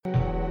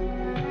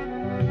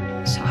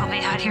So help me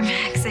out here,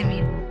 Max. I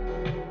mean,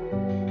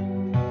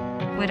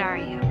 what are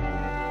you?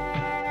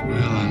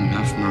 Well, I'm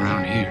not from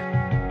around here.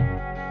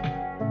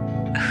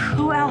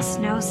 Who else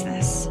knows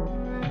this?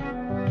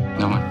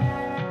 No one.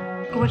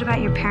 What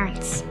about your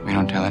parents? We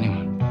don't tell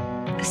anyone.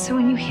 So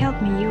when you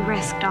healed me, you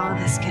risked all of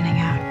this getting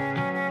out.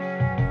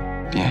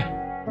 Yeah.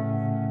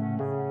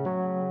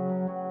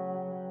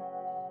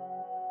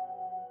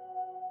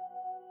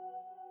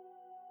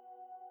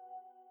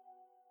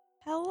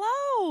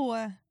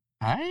 Hello.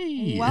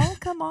 Hi.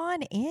 Welcome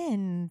on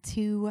in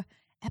to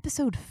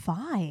episode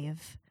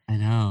 5. I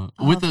know.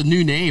 With a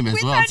new name as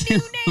with well. a new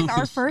name.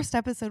 Our first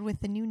episode with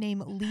the new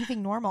name,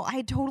 Leaving Normal. I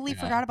had totally Yeah.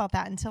 forgot about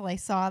that until I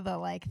saw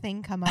the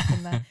thing come up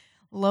in the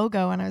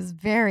logo, and I was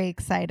very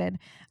excited.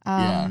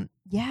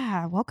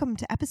 Yeah. Welcome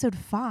to episode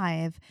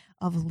 5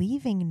 of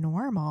Leaving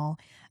Normal.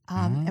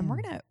 And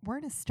we're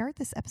gonna start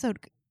this episode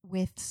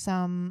with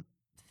some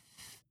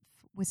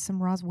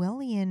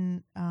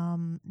Roswellian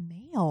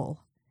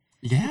mail.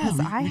 Yeah. Because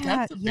we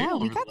got some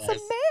mail.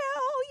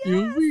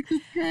 Yes. Week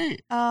is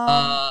great.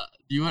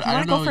 Do you want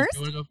to go first? Do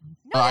you want to go first?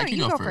 No, I can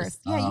you go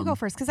first. Yeah, you go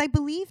first. Because I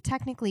believe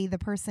technically the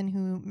person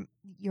who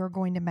you're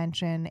going to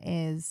mention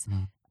is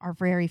our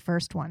very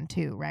first one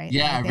too, right?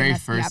 Yeah, our very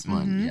first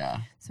one. Mm-hmm. Yeah.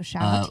 So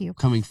shout out to you.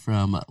 Coming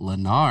from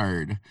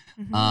Leonard.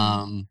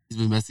 Mm-hmm. He's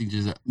been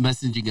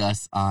messaging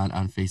us on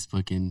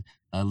Facebook and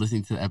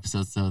listening to the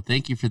episode. So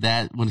thank you for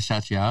that. Want to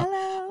shout you out.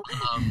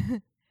 Hello.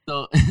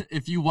 So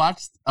if you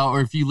watched or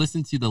if you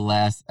listened to the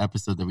last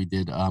episode that we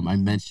did, I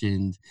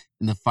mentioned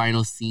in the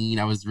final scene,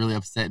 I was really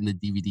upset in the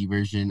DVD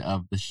version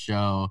of the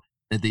show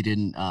that they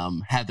didn't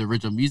have the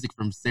original music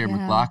from Sarah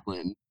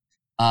McLachlan.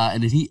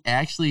 And then he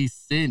actually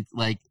sent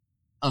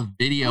a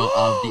video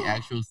of the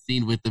actual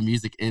scene with the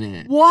music in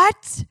it.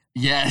 What?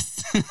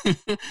 Yes.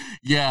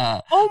 Yeah.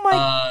 Oh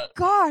my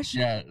gosh.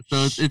 Yeah.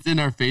 So it's in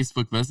our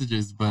Facebook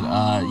messages, but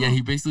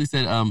he basically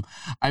said,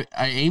 I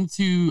aim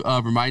to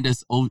remind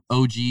us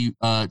OG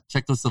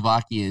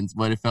Czechoslovakians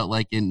what it felt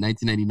like in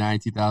 1999,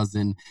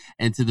 2000,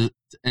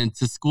 and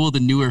to school the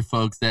newer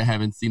folks that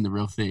haven't seen the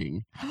real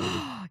thing.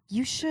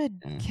 You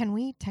should. Yeah. Can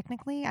we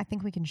technically? I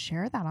think we can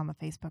share that on the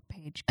Facebook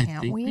page,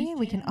 can't we?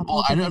 We can upload.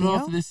 Well, the I don't video.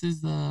 know if this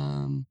is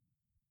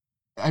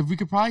we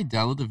could probably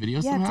download the video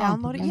somehow.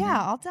 Download it.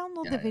 Yeah, I'll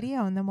download the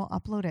video and then we'll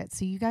upload it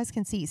so you guys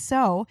can see.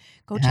 So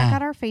go check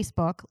out our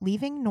Facebook,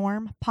 Leaving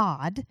Norm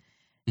Pod.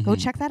 Go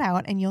check that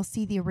out and you'll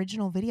see the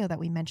original video that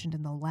we mentioned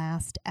in the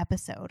last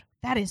episode.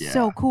 That is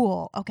so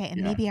cool. Okay,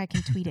 and maybe I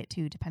can tweet it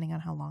too, depending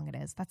on how long it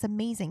is. That's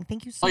amazing.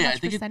 Thank you so much I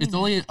think for sending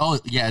it's only.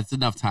 It's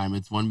enough time.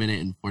 It's 1 minute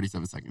and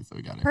 47 seconds, so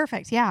we got it.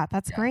 Perfect. Yeah,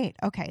 that's great.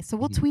 Okay, so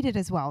we'll tweet it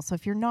as well. So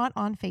if you're not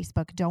on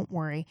Facebook, don't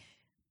worry.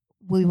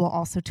 We will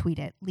also tweet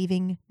it,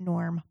 Leaving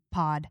Norm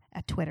Pod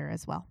at Twitter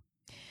as well.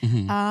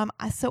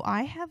 So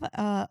I have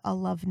a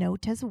love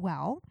note as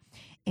well.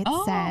 It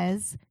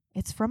says,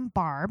 it's from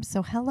Barb.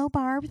 So hello,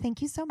 Barb.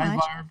 Thank you so much.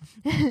 Hi,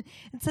 Barb.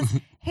 It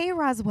says, hey,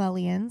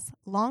 Roswellians,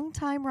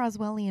 longtime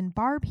Roswellian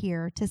Barb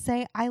here to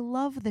say I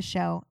love the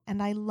show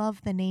and I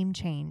love the name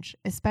change,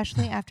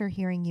 especially after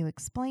hearing you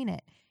explain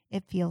it.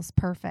 It feels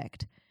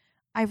perfect.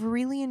 I've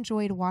really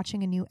enjoyed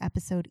watching a new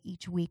episode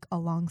each week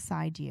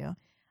alongside you.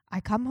 I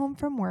come home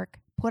from work,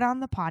 put on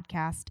the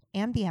podcast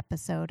and the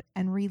episode,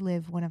 and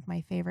relive one of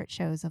my favorite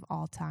shows of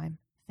all time.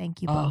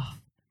 Thank you both.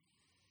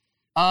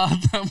 My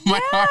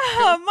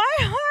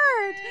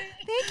heart.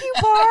 Thank you,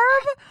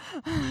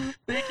 Barb.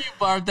 Thank you,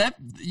 Barb. That,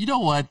 you know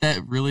what?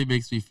 That really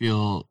makes me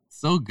feel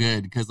so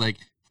good because,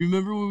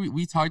 remember when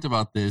we talked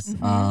about this?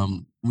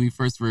 When we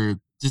first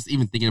were just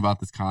even thinking about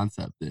this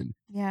concept and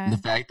the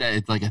fact that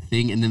it's like a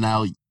thing, and then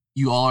now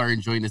you all are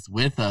enjoying this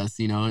with us.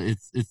 You know,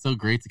 it's so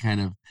great to kind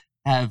of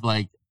have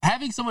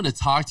having someone to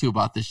talk to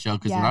about this show,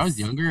 because when I was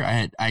younger,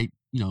 I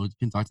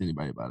couldn't talk to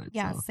anybody about it.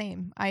 Yeah, so.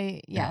 Same.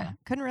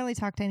 Couldn't really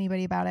talk to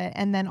anybody about it.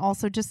 And then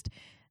also just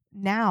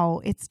now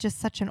it's just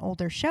such an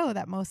older show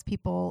that most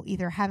people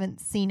either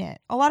haven't seen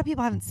it. A lot of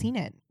people haven't seen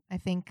it. I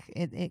think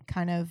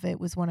it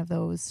was one of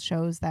those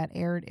shows that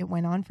aired, it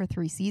went on for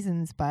 3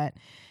 seasons, but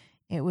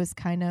it was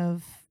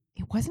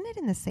wasn't it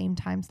in the same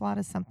time slot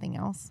as something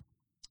else?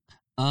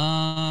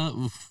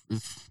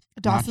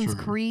 Dawson's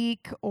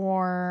Creek,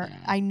 or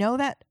I know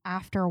that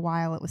after a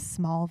while it was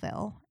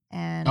Smallville,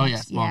 and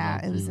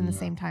Smallville it was in the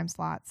same time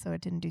slot, so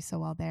it didn't do so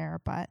well there.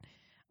 But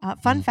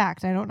fun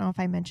fact, I don't know if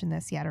I mentioned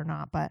this yet or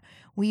not, but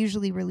we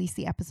usually release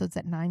the episodes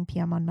at 9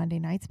 p.m. on Monday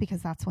nights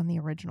because that's when the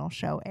original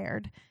show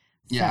aired.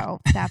 So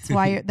that's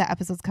why the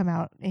episodes come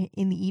out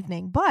in the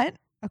evening. But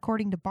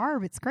according to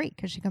Barb, it's great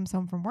because she comes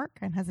home from work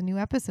and has a new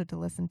episode to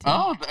listen to.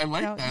 Oh, I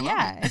like that. I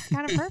love it. It's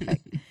kind of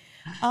perfect.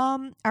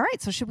 All right,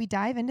 so should we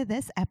dive into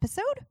this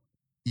episode?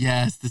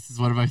 Yes, this is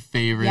one of my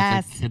favorites.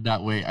 Yes. I could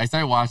not wait. I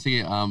started watching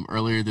it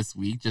earlier this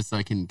week just so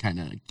I can kind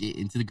of get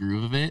into the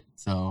groove of it.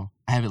 So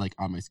I have it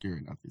on my screen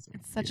right now. It's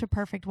such a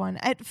perfect one.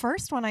 At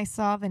first, when I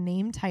saw the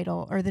name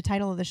title or the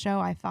title of the show,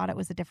 I thought it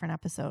was a different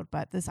episode,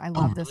 but I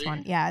love this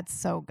one. Yeah, it's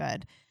so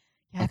good.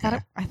 Yeah, okay.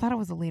 I thought it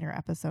was a later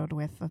episode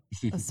with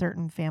a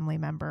certain family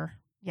member.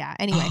 Yeah.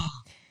 Anyway.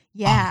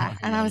 Yeah.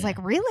 And I was like,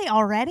 really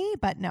already?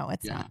 But no,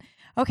 it's not.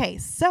 Okay,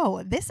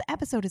 so this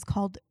episode is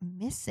called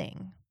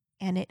Missing,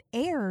 and it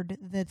aired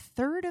the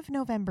 3rd of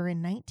November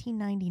in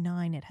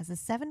 1999. It has a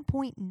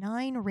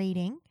 7.9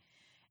 rating,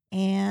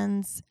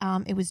 and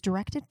it was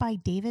directed by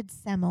David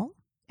Semel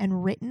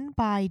and written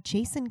by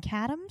Jason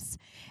Katims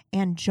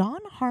and John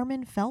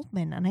Harmon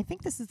Feldman. And I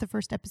think this is the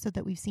first episode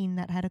that we've seen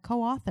that had a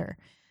co-author.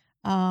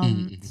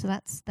 So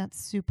that's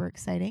super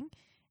exciting.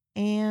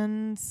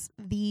 And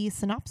the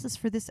synopsis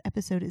for this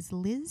episode is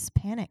Liz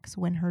panics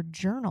when her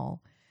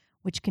journal,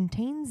 which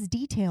contains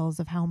details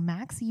of how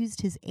Max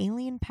used his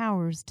alien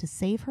powers to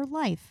save her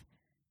life,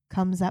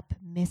 comes up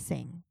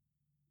missing.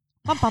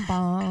 Bum, bum,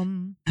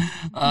 bum.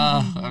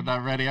 I'm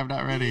not ready.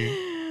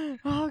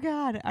 Oh,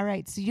 God. All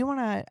right. So you want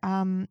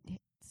to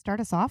start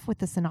us off with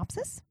the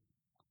synopsis?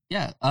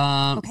 Yeah.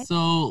 Okay.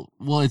 So,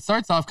 well, it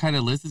starts off kind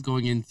of Liz is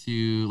going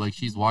into, like,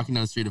 she's walking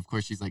down the street. Of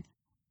course, she's like,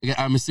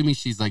 I'm assuming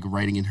she's like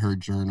writing in her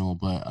journal,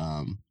 but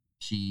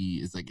she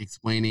is like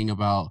explaining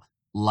about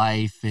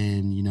life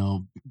and, you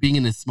know, being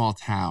in a small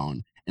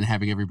town and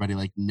having everybody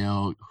like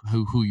know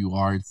who you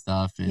are and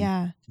stuff.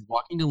 And she's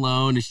walking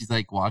alone and she's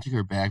like watching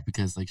her back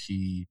because like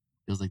she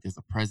feels like there's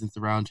a presence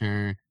around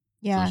her.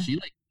 Yeah. So she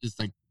like just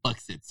like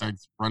books it,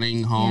 starts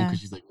running home because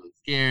she's like really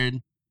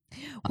scared.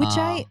 Which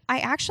I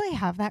actually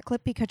have that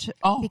clip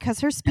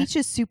because her speech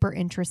is super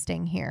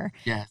interesting here.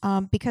 Yes.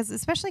 Because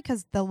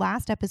the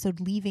last episode,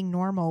 Leaving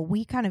Normal,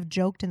 we kind of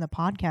joked in the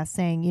podcast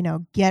saying, you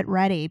know, get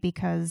ready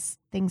because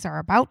things are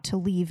about to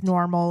leave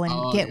normal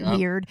and get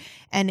weird.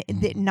 And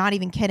not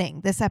even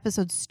kidding. This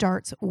episode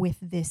starts with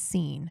this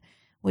scene,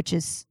 which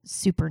is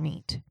super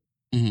neat.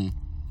 Mm-hmm.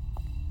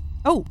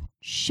 Oh,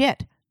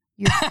 shit.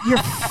 You're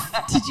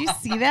did you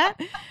see that?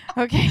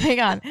 Okay, hang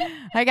on.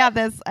 I got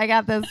this.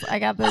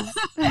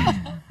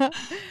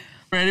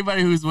 For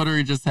anybody who's wondering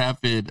what just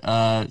happened,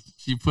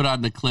 she put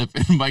on the clip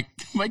and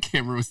my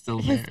camera was still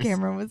there. His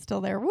camera was still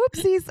there.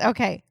 Whoopsies.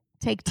 Okay,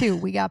 take 2.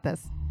 We got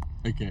this.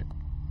 Okay.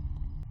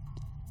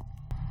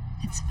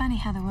 It's funny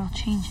how the world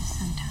changes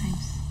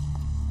sometimes.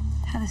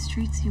 How the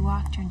streets you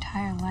walked your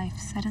entire life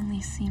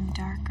suddenly seem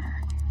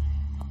darker,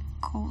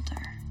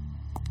 colder.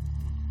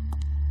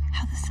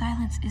 How the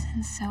silence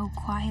isn't so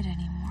quiet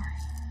anymore.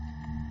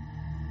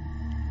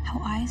 How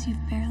eyes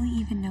you've barely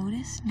even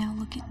noticed now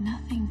look at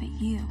nothing but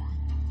you.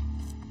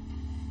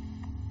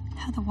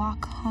 How the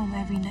walk home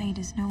every night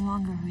is no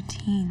longer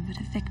routine but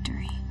a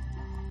victory.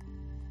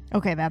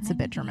 Okay, that's a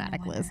bit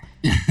dramatic, Liz.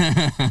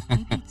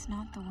 Maybe it's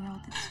not the world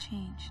that's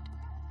changed.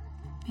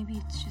 Maybe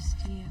it's just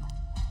you.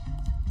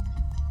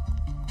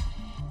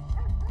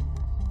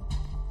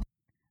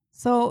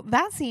 So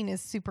that scene is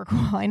super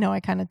cool. I know I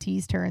kind of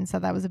teased her and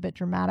said that was a bit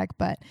dramatic,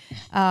 but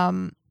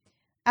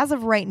as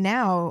of right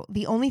now,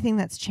 the only thing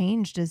that's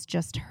changed is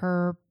just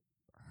her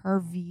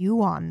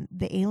view on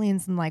the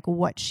aliens and like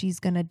what she's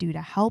going to do to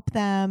help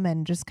them,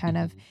 and just kind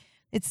of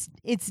it's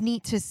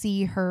neat to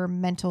see her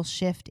mental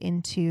shift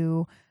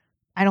into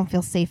I don't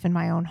feel safe in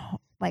my own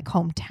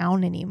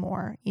hometown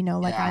anymore. You know,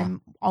 like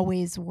I'm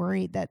always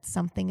worried that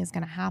something is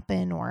going to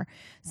happen or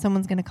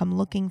someone's going to come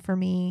looking for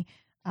me.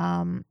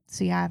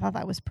 So yeah, I thought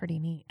that was pretty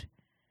neat.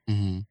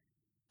 Mm-hmm.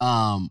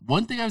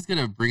 One thing I was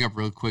gonna bring up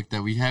real quick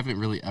that we haven't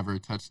really ever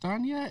touched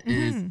on yet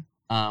is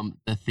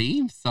the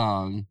theme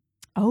song.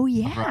 Oh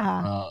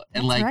yeah,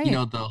 and like right. You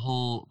know the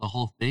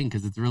whole thing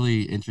because it's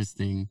really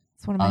interesting.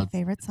 It's one of my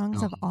favorite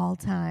songs of all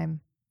time.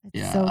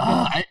 It's so good.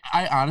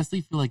 I honestly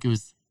feel like it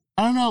was.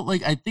 I don't know.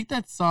 Like I think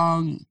that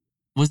song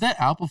was that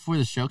out before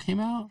the show came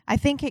out. I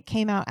think it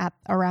came out at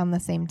around the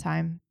same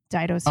time.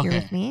 Dido's Here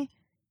With Me.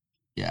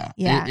 Yeah.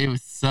 It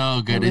was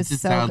so good. It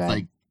just sounds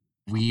like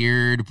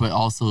weird, but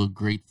also a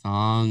great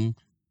song.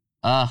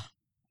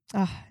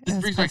 This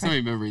brings back so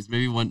many memories.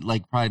 Maybe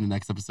probably in the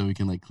next episode we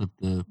can like clip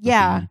the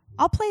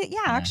I'll play it.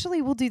 Yeah,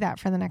 actually we'll do that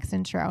for the next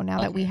intro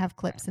now that we have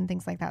clips and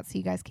things like that so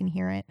you guys can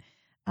hear it.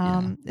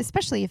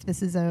 Especially if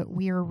this is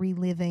we're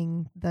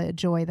reliving the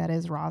joy that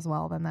is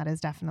Roswell, then that is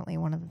definitely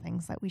one of the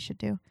things that we should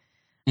do.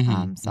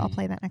 So I'll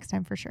play that next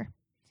time for sure.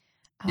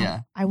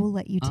 I will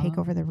let you take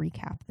over the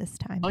recap this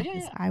time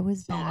because I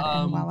was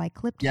bad, and while I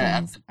clipped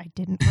things, I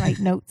didn't write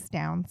notes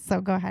down.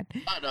 So go ahead.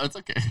 Oh no, it's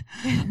okay.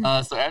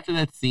 So after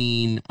that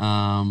scene,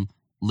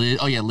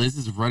 Liz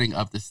is running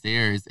up the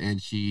stairs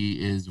and she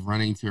is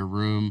running to her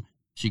room.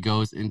 She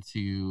goes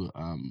into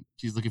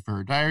she's looking for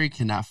her diary,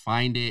 cannot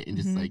find it, and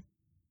just like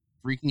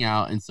freaking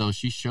out. And so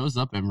she shows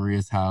up at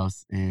Maria's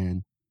house,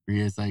 and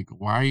Maria's like,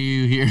 "Why are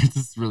you here? This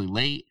is really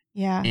late."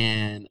 Yeah.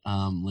 And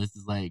Liz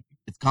is like,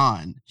 "It's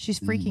gone."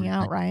 She's freaking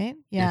out, right?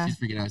 Yeah, she's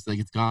freaking out. She's like,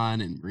 "It's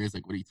gone." And Maria's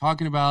like, "What are you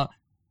talking about?"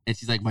 And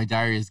she's like, "My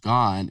diary is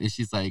gone." And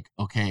she's like,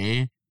 "Okay."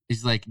 And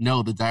she's like,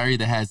 "No, the diary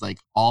that has like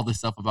all the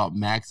stuff about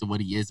Max and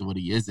what he is and what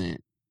he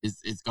isn't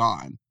is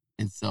gone."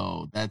 And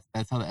so that's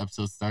how the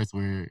episode starts,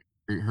 where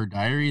her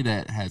diary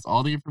that has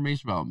all the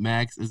information about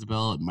Max,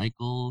 Isabel, and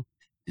Michael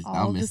is now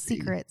missing. All the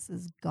secrets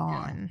is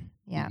gone.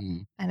 Yeah.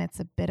 And it's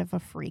a bit of a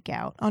freak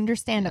out.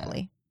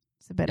 Understandably,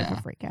 it's a bit of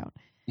a freak out.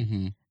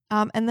 And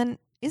then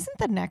isn't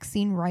the next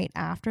scene right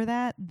after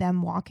that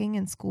them walking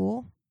in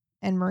school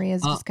and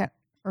Maria's just got,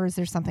 or is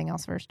there something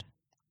else first?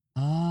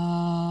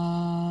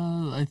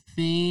 I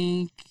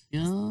think.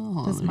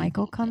 Does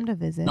Michael come to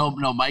visit? No,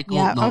 Michael.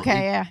 Yeah. No,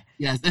 okay. Yeah.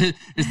 Yes.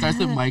 It starts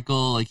with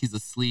Michael, like he's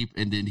asleep,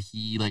 and then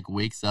he like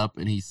wakes up,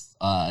 and he's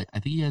I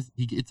think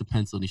he gets a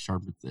pencil and he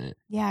sharpens it.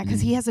 Yeah,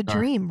 because he has a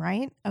dream,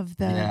 right, of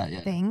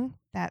the thing,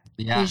 that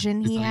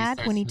vision he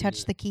had when he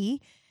touched the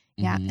key.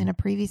 Yeah. In a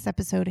previous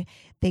episode,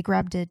 they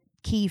grabbed a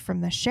key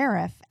from the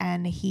sheriff,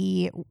 and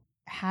he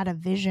had a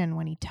vision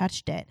when he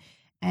touched it.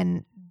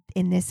 And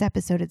in this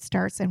episode, it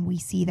starts, and we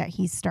see that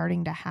he's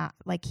starting to have,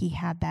 like, he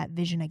had that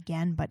vision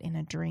again, but in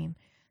a dream.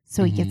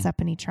 So he gets up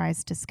and he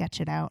tries to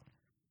sketch it out.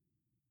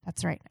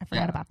 That's right. I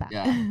forgot about that.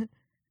 Yeah.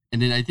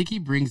 And then I think he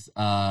brings,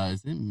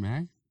 is it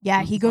Max?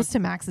 Yeah, he goes to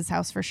Max's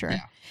house for sure.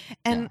 Yeah.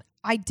 And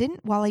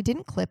while I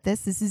didn't clip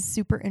this is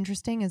super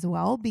interesting as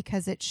well,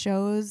 because it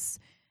shows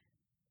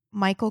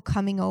Michael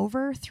coming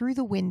over through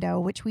the window,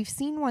 which we've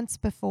seen once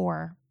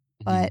before,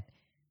 but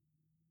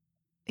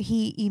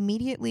he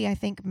immediately, I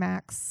think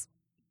Max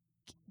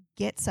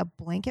gets a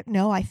blanket.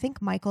 No, I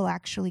think Michael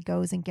actually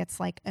goes and gets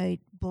like a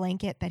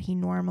blanket that he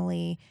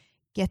normally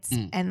gets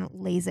and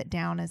lays it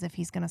down as if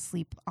he's going to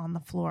sleep on the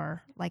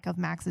floor, like of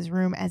Max's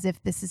room, as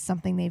if this is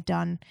something they've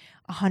done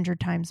 100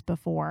 times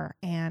before.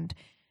 And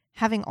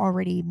having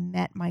already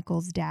met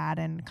Michael's dad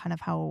and kind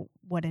of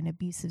what an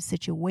abusive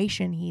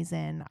situation he's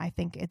in, I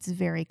think it's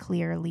very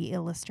clearly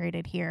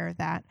illustrated here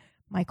that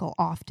Michael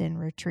often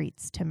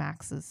retreats to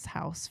Max's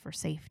house for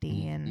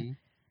safety and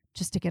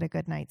just to get a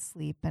good night's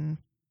sleep. And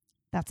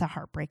that's a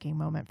heartbreaking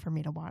moment for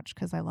me to watch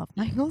because I love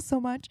Michael so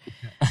much.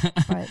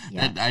 But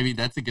yeah, I mean,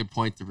 that's a good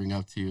point to bring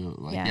up too.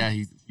 Like,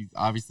 he's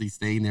obviously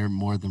staying there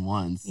more than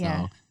once.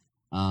 So,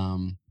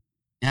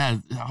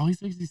 it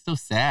always makes me so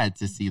sad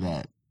to see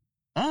that.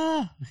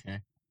 Okay.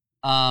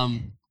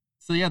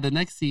 So yeah, the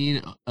next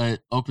scene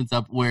opens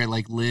up where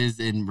like Liz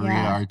and Maria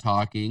are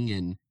talking,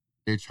 and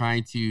they're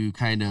trying to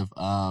kind of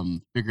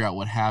figure out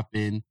what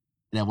happened.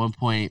 And at one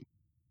point,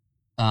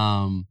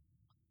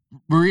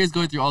 Maria's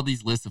going through all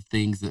these lists of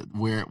things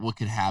what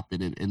could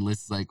happen, and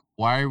Liz is like,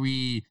 "Why are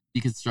we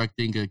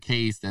deconstructing a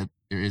case that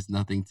there is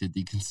nothing to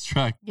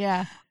deconstruct?"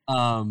 Yeah.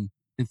 And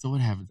so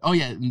what happens? Oh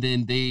yeah, and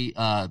then they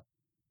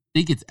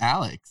think it's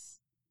Alex.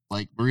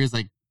 Like Maria's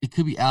like, it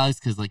could be Alex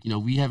because like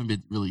we haven't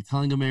been really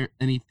telling him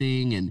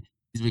anything, and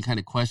he's been kind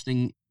of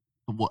questioning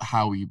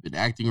how we've been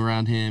acting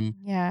around him.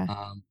 Yeah.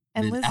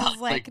 And Liz Alex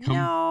is like,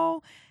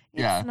 no,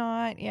 it's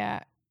not. Yeah.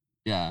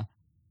 Yeah.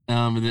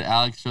 And then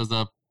Alex shows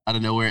up out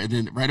of nowhere, and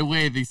then right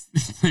away they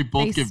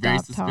both get very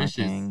suspicious.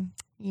 Talking.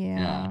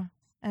 Yeah.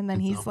 And then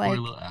he's like, poor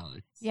little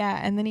Alex. Yeah,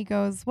 and then he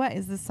goes, "What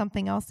is this?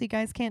 Something else you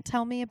guys can't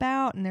tell me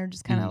about?" And they're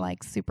just kind of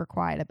like super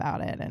quiet about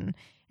it, and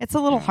it's a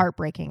little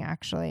heartbreaking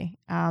actually.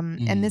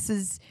 And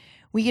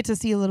we get to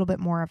see a little bit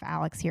more of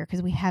Alex here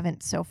because we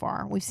haven't so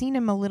far. We've seen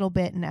him a little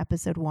bit in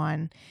episode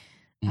 1.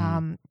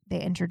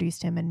 They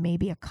introduced him and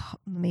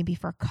maybe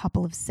for a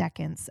couple of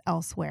seconds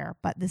elsewhere,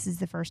 but this is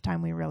the first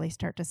time we really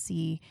start to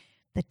see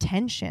the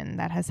tension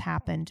that has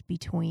happened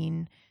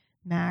between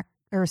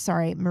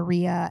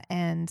Maria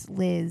and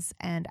Liz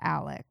and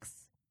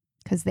Alex,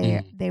 because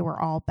they were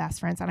all best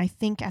friends. And I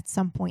think at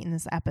some point in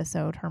this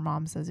episode, her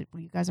mom says,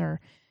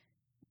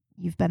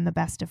 you've been the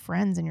best of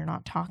friends and you're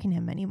not talking to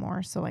him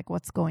anymore. So like,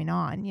 what's going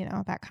on?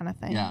 That kind of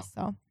thing. Yeah.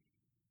 So,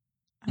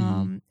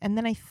 and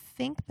then I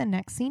think the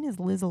next scene is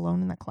Liz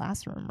alone in the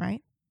classroom,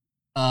 right?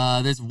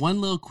 There's one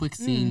little quick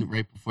scene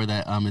right before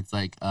that. It's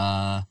like,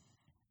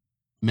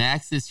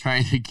 Max is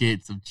trying to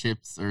get some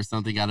chips or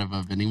something out of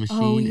a vending machine.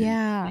 Oh,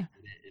 yeah. And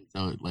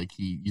so like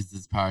he uses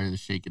his power to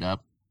shake it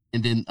up.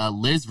 And then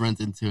Liz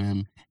runs into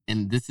him.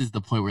 And this is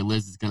the point where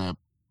Liz is going to,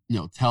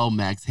 tell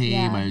Max,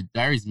 hey, my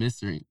diary's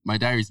missing.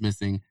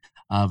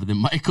 But then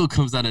Michael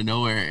comes out of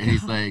nowhere and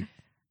he's like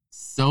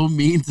so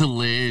mean to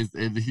Liz.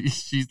 And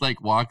she's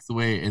like walks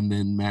away. And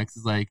then Max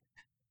is like,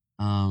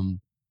 I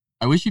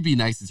wish you'd be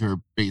nice to her,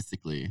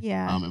 basically.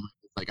 Yeah. And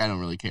it's like, I don't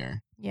really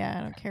care. Yeah,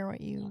 I don't care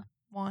what you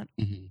want.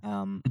 And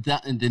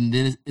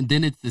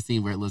then it's the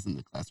scene where Liz in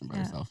the classroom by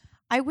herself.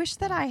 I wish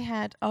that I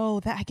had.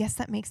 I guess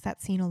that makes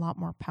that scene a lot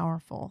more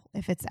powerful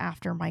if it's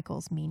after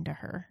Michael's mean to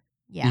her.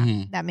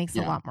 Yeah, that makes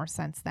a lot more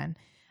sense then.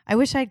 I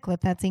wish I'd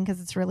clipped that scene because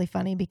it's really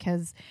funny,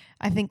 because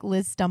I think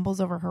Liz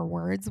stumbles over her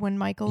words when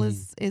Michael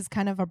is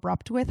kind of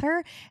abrupt with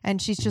her, and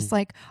she's just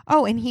like,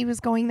 oh, and he was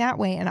going that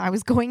way and I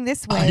was going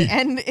this way.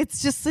 And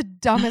it's just the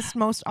dumbest,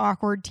 most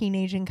awkward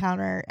teenage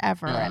encounter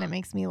ever. And it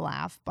makes me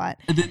laugh. But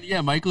and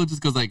then Michael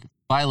just goes like,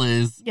 bye,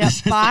 Liz. Yeah,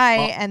 bye.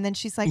 Like, and then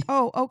she's like,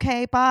 oh,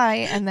 okay,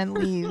 bye. And then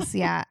leaves.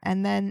 Yeah.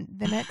 And then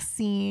the next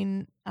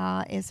scene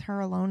is her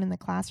alone in the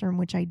classroom,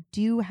 which I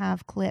do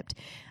have clipped.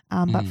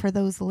 But for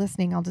those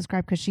listening, I'll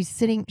describe, because she's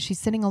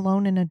sitting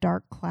alone in a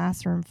dark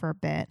classroom for a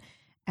bit.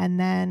 And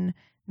then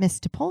Miss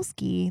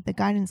Topolsky, the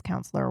guidance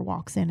counselor,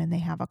 walks in and they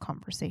have a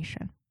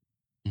conversation.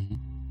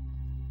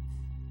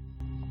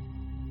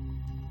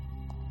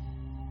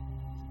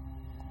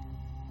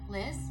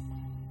 Liz?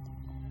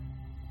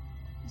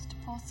 Miss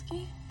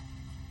Topolsky?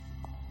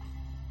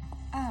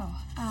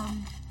 Oh,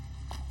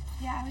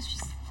 yeah, I was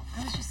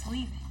just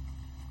leaving.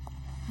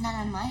 Not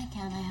on my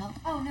account, I hope.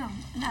 Oh, no,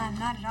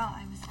 not at all.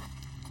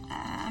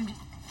 I'm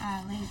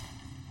Late.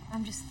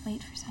 I'm just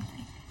late for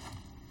something.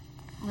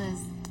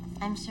 Liz,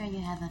 I'm sure you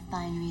have a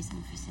fine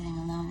reason for sitting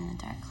alone in a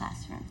dark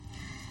classroom.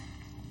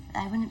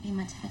 I wouldn't be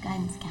much of a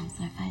guidance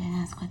counselor if I didn't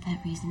ask what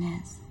that reason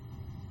is.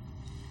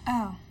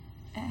 Oh,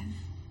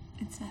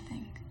 it's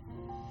nothing.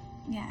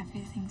 Yeah,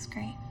 everything's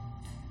great.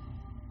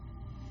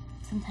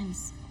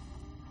 Sometimes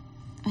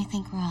we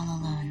think we're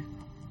all alone,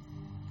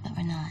 but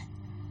we're not.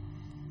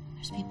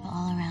 There's people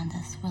all around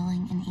us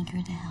willing and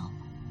eager to help.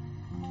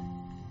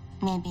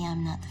 Maybe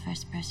I'm not the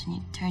first person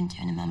you'd turn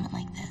to in a moment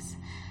like this,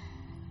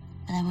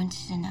 but I want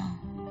you to know,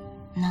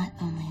 I'm not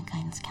only a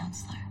guidance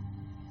counselor.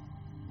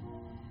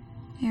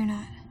 You're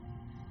not?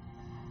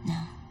 No.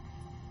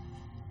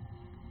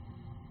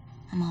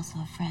 I'm also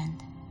a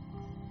friend.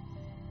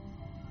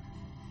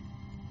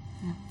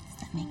 No, does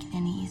that make it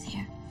any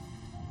easier?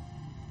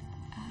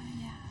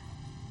 Yeah.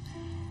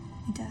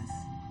 It does.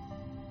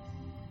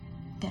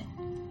 Good.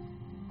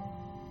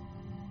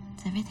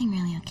 Is everything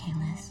really okay,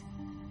 Liz?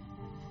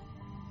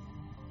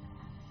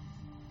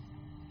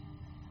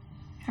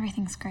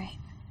 Everything's great.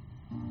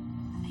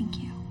 Thank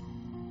you.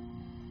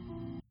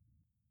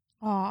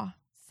 Aw,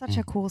 such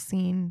a cool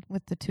scene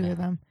with the two of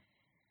them.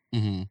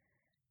 Mm-hmm.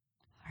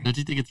 Don't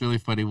you think it's really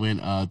funny when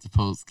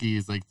Topolsky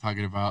is like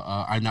talking about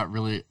I'm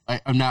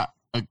not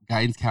a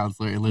guidance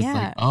counselor, and Liz is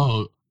like,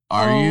 oh,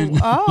 are you?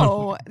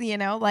 Oh, you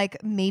know,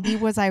 like maybe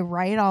was I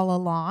right all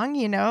along?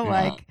 You know,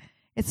 like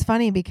it's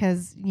funny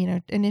because, you know,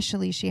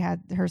 initially she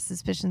had her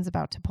suspicions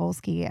about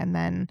Topolsky, and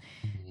then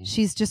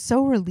she's just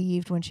so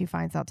relieved when she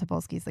finds out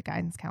Topolsky's the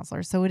guidance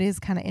counselor. So it is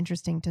kind of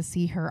interesting to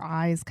see her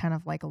eyes kind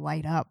of like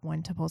light up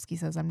when Topolsky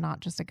says, I'm not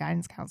just a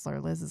guidance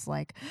counselor. Liz is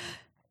like,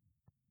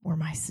 were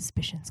my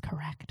suspicions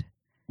correct?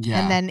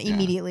 Yeah, and then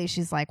immediately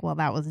she's like, well,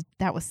 that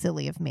was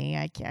silly of me.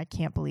 I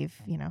can't believe,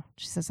 you know,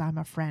 she says, I'm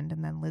a friend.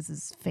 And then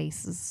Liz's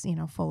face is, you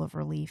know, full of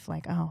relief.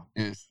 Like, oh,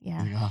 yes.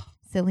 Yeah, like, oh.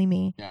 Silly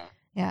me. Yeah.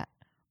 Yeah.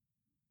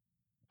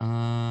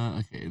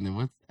 Okay. And then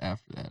what's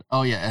after that?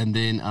 Oh, yeah. And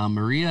then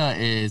Maria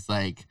is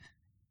like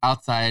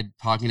outside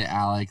talking to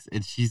Alex,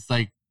 and she's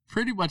like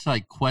pretty much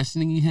like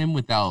questioning him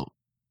without.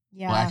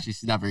 Yeah. Well, actually,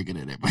 she's not very good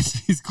at it, but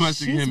she's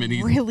questioning him, and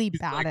he's really he's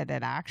bad like, at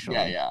it, actually.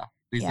 Yeah.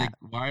 He's like,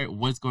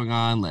 what's going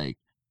on? Like,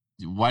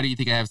 why do you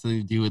think I have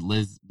something to do with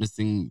Liz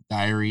missing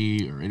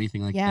diary or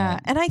anything like that? Yeah.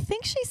 And I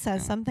think she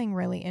says something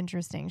really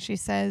interesting. She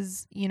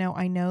says, you know,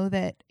 I know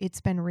that it's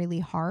been really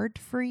hard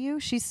for you.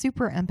 She's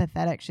super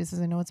empathetic. She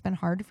says, I know it's been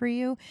hard for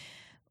you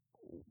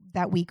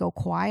that we go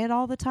quiet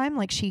all the time.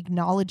 Like she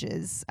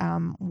acknowledges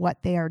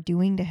what they are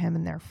doing to him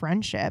in their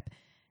friendship.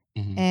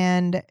 Mm-hmm.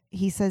 And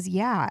he says,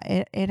 yeah,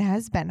 it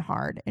has been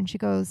hard. And she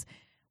goes,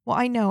 well,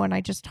 I know, and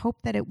I just hope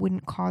that it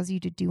wouldn't cause you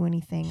to do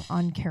anything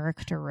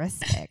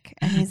uncharacteristic.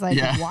 And he's like,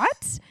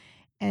 what?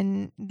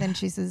 And then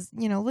she says,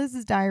 you know,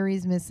 Liz's diary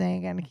is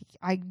missing, and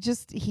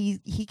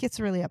he gets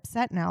really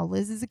upset now.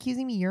 Liz is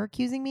accusing me, you're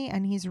accusing me,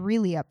 and he's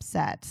really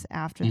upset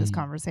after this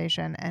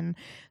conversation. And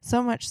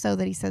so much so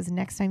that he says,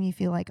 next time you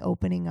feel like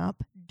opening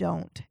up,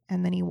 don't.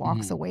 And then he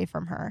walks away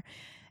from her.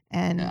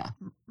 And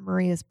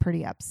Maria's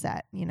pretty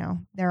upset, you know.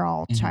 They're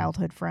all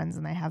childhood friends,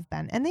 and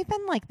they've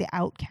been like the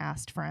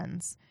outcast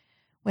friends.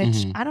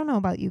 Which I don't know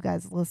about you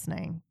guys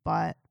listening,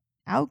 but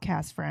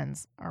outcast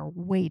friends are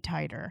way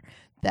tighter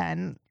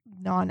than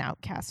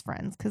non-outcast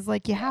friends, because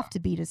like you have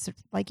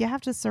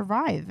to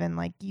survive, and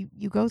like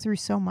you go through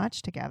so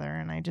much together,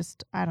 and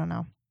I don't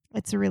know.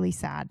 It's really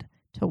sad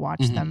to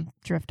watch them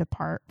drift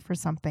apart for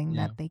something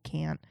that they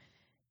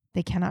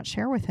cannot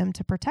share with him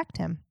to protect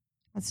him.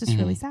 It's just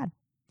really sad.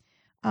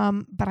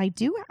 But I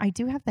do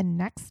have the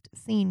next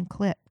scene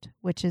clipped,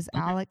 which is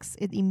Alex.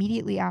 It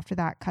immediately after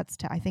that cuts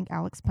to, I think,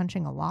 Alex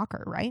punching a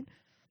locker, right?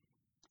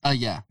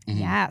 Yeah. Mm-hmm.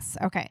 Yes.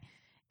 Okay.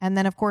 And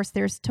then, of course,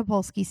 there's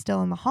Topolsky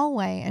still in the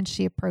hallway, and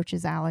she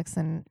approaches Alex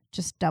and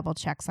just double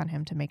checks on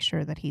him to make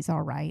sure that he's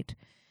all right.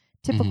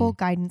 Typical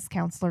guidance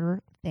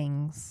counselor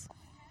things.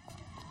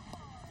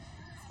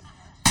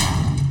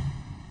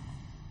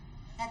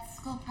 That's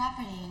school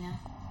property, you know.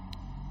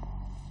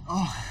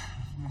 Oh,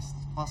 Mr.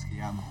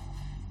 Topolsky,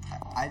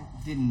 I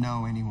didn't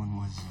know anyone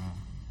was,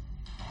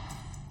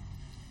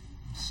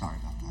 sorry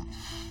about that.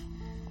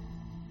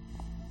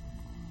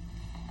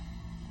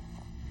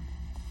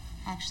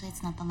 Actually,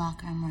 it's not the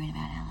locker I'm worried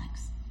about,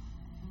 Alex.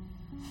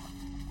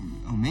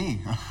 Oh, me?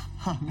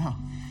 Oh, no.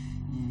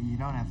 You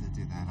don't have to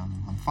do that.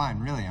 I'm fine,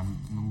 really.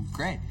 I'm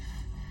great.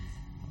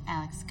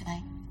 Alex, could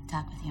I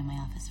talk with you in my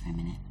office for a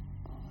minute?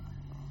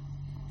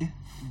 Yeah.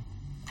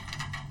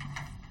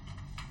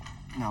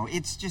 No,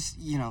 it's just,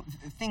 you know,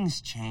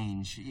 things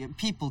change.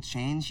 People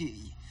change.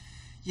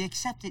 You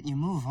accept it and you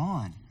move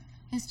on.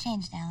 Who's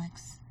changed,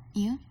 Alex?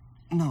 You?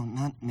 No,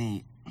 not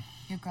me.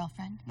 Your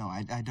girlfriend? No,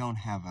 I don't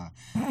have a...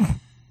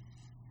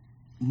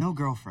 No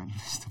girlfriend,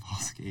 Mr.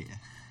 Topolsky.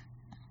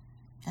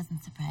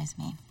 Doesn't surprise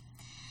me.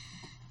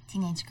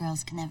 Teenage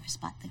girls can never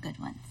spot the good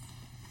ones.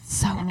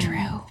 So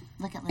true.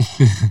 Look at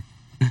Liz.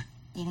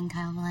 Dating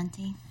Kyle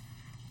Valenti.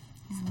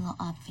 He's a little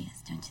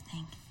obvious, don't you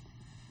think?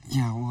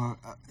 Yeah, well,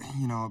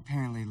 you know,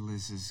 apparently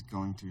Liz is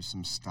going through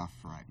some stuff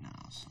right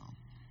now, so...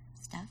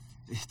 Stuff?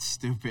 It's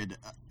stupid.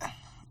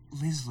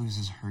 Liz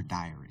loses her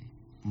diary.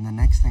 And the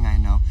next thing I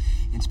know,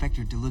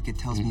 Inspector DeLuca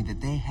tells me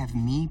that they have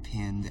me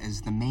pinned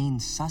as the main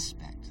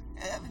suspect.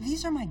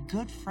 These are my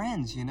good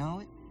friends, you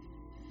know?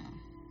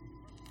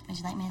 Would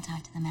you like me to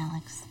talk to them,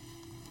 Alex?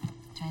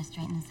 Try to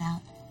straighten this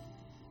out?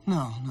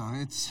 No,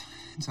 it's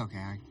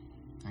okay.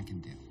 I can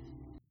do.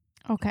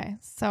 Okay,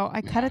 so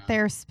I cut it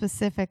there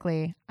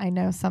specifically. I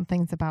know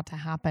something's about to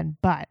happen,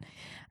 but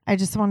I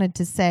just wanted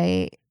to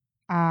say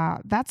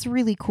that's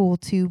really cool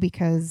too,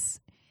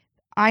 because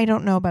I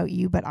don't know about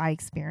you, but I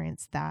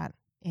experienced that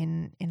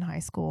in high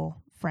school,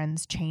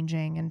 friends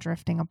changing and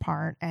drifting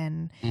apart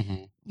and,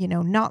 you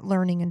know, not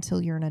learning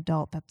until you're an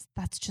adult.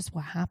 That's just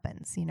what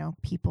happens. You know,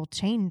 people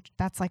change.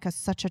 That's like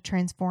such a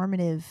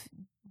transformative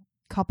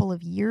couple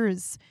of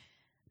years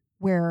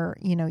where,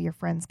 you know, your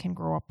friends can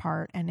grow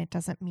apart, and it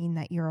doesn't mean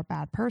that you're a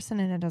bad person,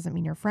 and it doesn't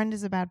mean your friend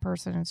is a bad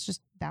person. It's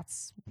just,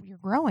 you're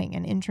growing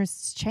and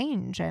interests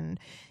change. And,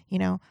 you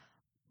know,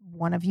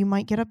 one of you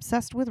might get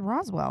obsessed with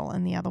Roswell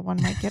and the other one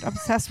might get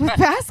obsessed with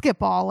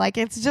basketball. Like,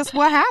 it's just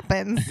what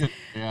happens.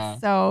 Yeah.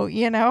 So,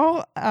 you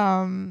know,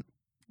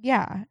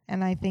 yeah.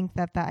 And I think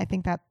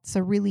that's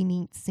a really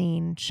neat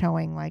scene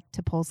showing like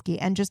Topolsky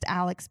and just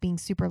Alex being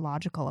super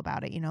logical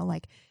about it, you know,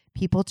 like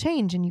people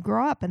change and you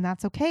grow up and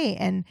that's okay.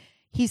 And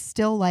he's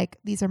still like,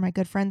 these are my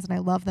good friends and I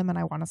love them and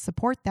I want to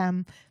support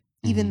them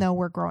even though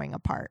we're growing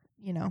apart,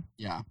 you know?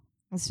 Yeah.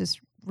 It's just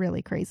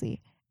really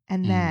crazy.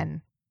 And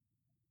then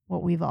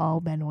what we've all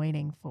been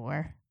waiting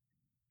for,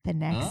 the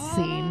next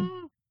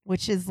scene,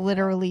 which is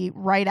literally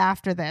right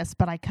after this,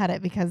 but I cut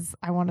it because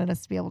I wanted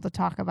us to be able to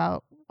talk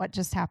about what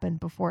just happened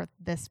before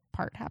this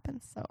part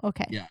happens. So,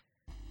 okay. Yeah.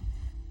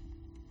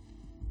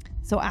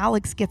 So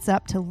Alex gets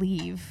up to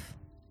leave.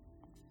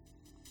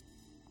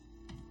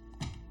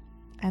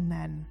 And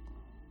then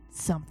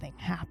something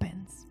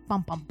happens.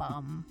 Bum, bum,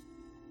 bum.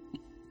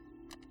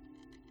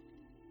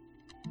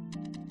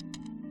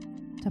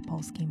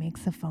 Topolsky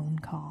makes a phone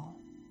call.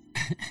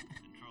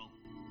 Control.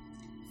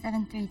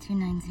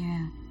 73290.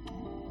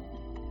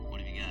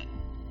 What have you got?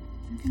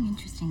 Something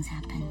interesting's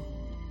happened.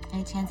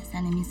 Any chance of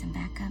sending me some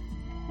backup?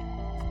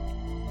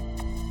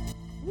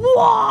 What?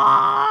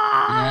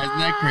 Yeah, isn't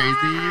that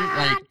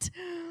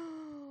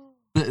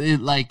crazy?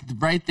 Like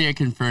right there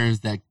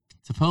confirms that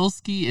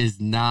Topolsky is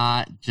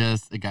not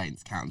just a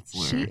guidance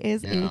counselor. She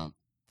is a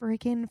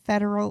freaking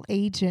federal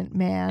agent,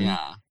 man.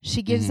 Yeah.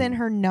 She gives in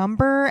her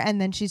number and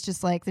then she's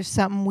just like, there's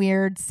something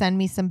weird. Send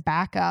me some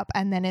backup.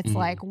 And then it's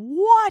like,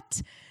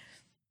 what?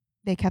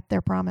 They kept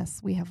their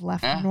promise. We have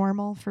left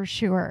normal for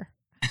sure.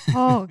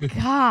 Oh,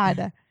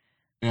 God.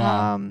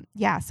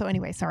 Yeah. So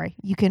anyway, sorry.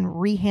 You can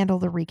rehandle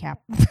the recap.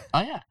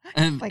 Oh, yeah.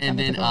 And, Like and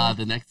then unavoidable.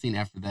 the next scene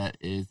after that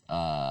is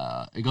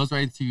it goes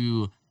right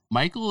into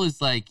Michael is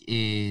like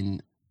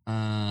in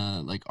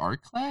like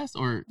art class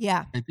or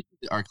Yeah. I think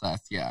it's art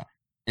class, yeah.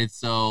 And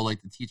so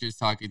like the teacher's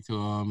talking to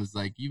him, is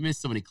like, you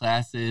missed so many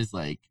classes,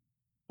 like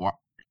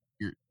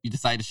you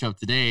decided to show up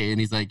today, and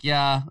he's like,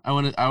 yeah, I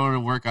want to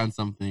work on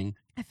something.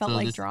 I felt So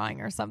like this-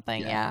 drawing or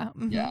something. Yeah.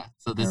 Mhm. Yeah.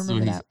 So this is when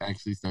remember he that.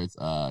 actually starts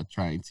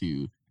trying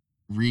to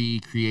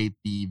recreate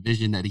the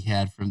vision that he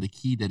had from the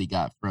key that he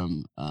got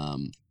from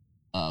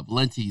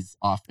Valenti's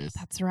office.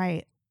 That's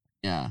right.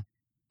 Yeah.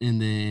 And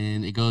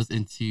then it goes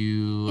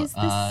into Is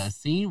a this-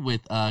 scene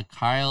with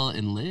Kyle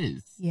and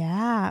Liz.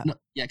 Yeah. No,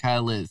 yeah, Kyle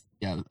and Liz.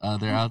 Yeah,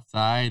 they're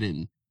outside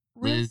and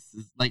Re- Liz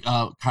is like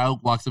Kyle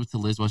walks up to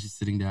Liz while she's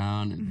sitting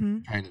down and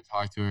Mhm. trying to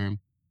talk to her.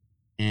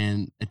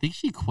 And I think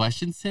she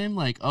questions him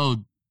like,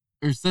 oh,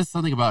 or says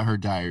something about her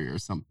diary or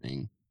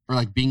something. Or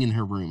like being in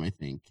her room, I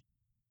think.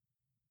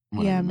 from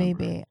what I Yeah,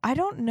 remember. maybe. I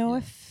don't know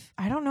if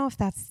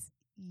that's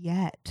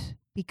yet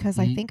because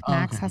I think Oh,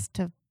 Max okay. has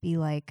to be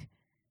like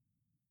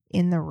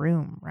in the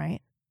room,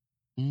 right?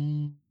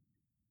 Mm.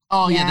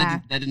 Oh yeah, Yeah,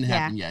 that didn't yeah,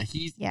 happen. Yeah,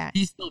 yeah.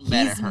 he's still mad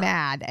at He's her.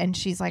 mad, and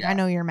she's like, "I Yeah.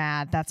 know you're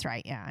mad. That's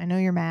right. Yeah, I know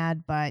you're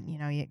mad, but you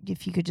know,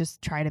 if you could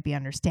just try to be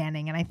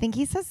understanding." And I think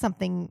he says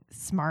something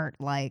smart,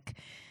 like,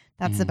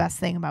 "That's the Mhm. best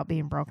thing about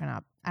being broken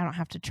up. I don't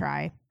have to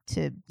try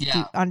to Yeah, that's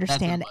what it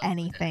understand was, yeah.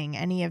 anything,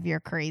 any of your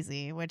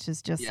crazy," which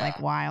is just like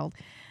Yeah. wild.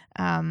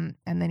 And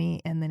then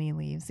he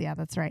leaves. Yeah,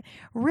 that's right.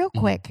 Real Mhm.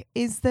 quick,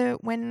 is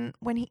when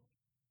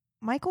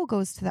Michael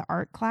goes to the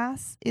art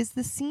class, is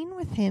the scene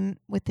with him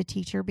with the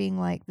teacher being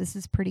like, "This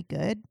is pretty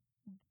good"?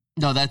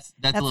 No, that's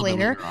a little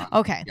later? bit later on.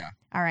 Okay. Yeah.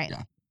 All right.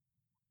 Yeah.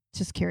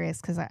 Just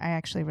curious because I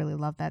actually really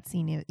love that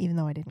scene, even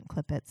though I didn't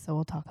clip it. So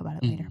we'll talk about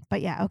it later. Mhm.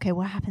 But yeah, okay.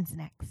 What happens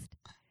next?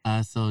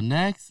 So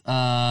next,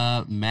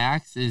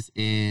 Max is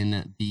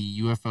in the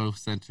UFO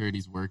center and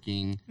he's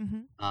working.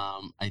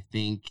 Mm-hmm. I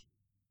think,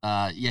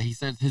 he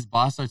said his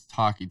boss starts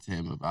talking to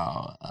him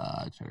about,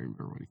 I'm trying to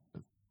remember what he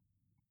says.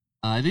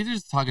 I think they're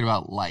just talking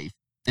about life.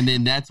 And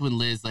then that's when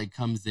Liz like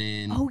comes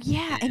in. Oh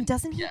yeah, and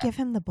doesn't he yeah. give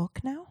him the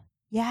book now?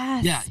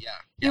 Yes. Yeah.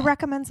 He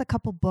recommends a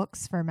couple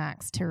books for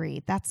Max to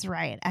read. That's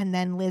right. And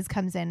then Liz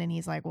comes in and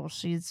he's like, "Well,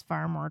 she's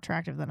far more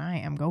attractive than I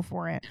am. Go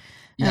for it."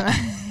 Yeah.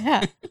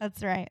 Yeah.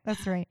 That's right.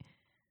 That's right.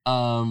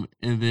 And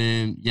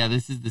then,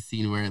 this is the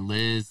scene where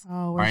Liz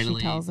Oh, where she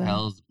finally tells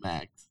him.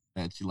 Max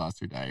that she lost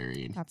her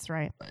diary. And That's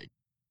right. like,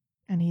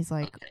 And he's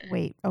like,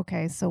 wait,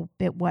 okay, so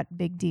what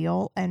big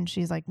deal? And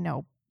she's like,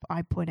 no,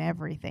 I put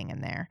everything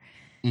in there.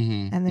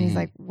 And then he's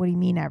like, what do you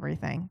mean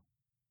everything?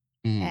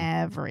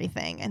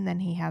 Everything. And then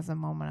he has a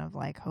moment of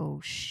like,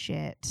 oh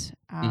shit.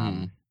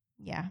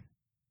 Yeah.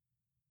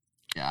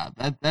 Yeah,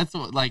 that's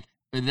what, like,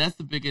 but that's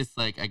the biggest,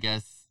 like, I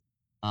guess,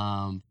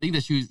 thing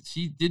that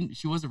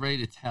she wasn't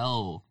ready to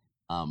tell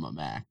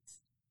Max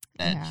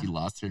that she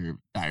lost her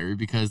diary,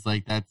 because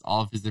like that's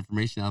all of his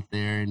information out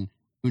there, and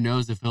who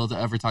knows if he'll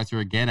ever talk to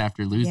her again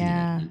after losing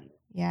it.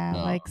 Yeah, so,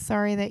 like,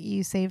 sorry that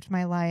you saved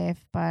my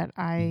life, but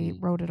I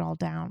wrote it all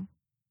down.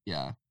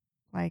 Yeah.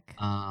 Like,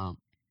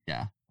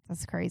 yeah.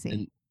 That's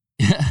crazy.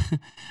 And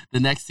the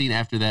next scene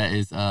after that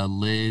is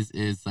Liz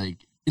is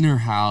like in her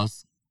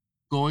house,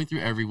 going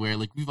through everywhere.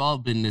 Like, we've all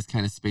been in this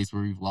kind of space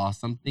where we've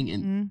lost something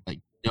and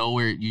like know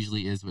where it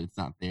usually is, but it's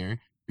not there.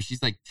 But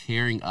she's like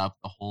tearing up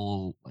the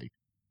whole, like,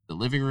 the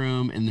living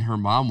room, and her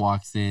mom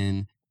walks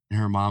in, and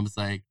her mom's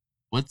like,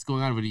 what's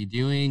going on? What are you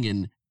doing?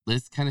 And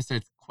Liz kind of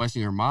starts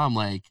questioning her mom,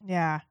 like, we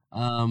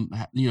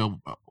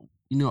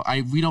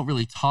don't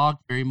really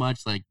talk very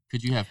much. Like,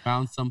 could you have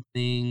found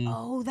something?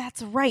 Oh,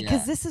 that's right.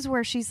 Because this is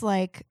where she's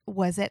like,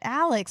 was it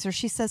Alex? Or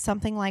she says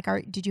something like,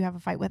 did you have a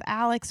fight with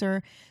Alex?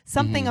 Or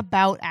something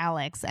about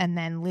Alex. And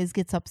then Liz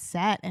gets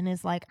upset and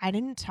is like, I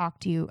haven't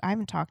talked to you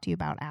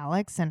about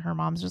Alex. And her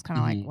mom's just kind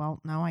of like,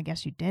 well, no, I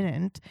guess you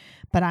didn't.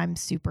 But I'm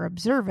super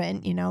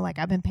observant, like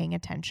I've been paying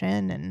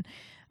attention.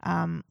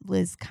 And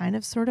Liz kind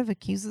of sort of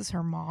accuses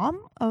her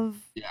mom of,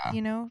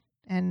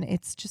 and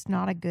it's just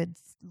not a good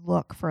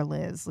look for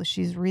Liz.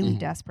 She's really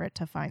desperate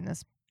to find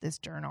this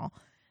journal.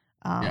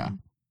 And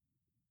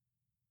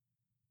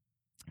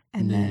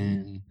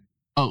then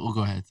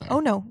go ahead. Sorry. Oh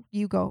no,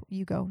 you go.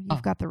 You've got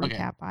the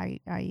recap. Okay.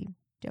 I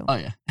don't. Oh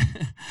yeah.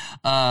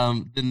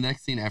 The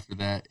next scene after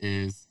that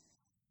is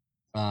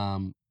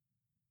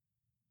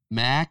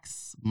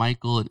Max,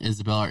 Michael, and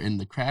Isabel are in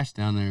the crash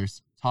down there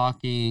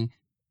talking,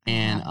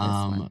 and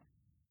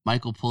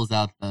Michael pulls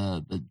out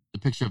the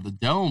picture of the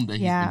dome that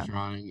he's been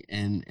drawing,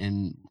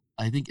 and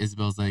I think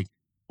Isabel's like,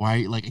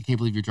 why, like, I can't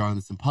believe you're drawing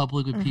this in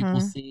public with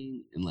people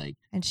seeing, and like,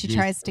 and she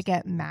tries to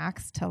get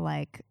Max to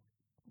like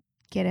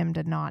get him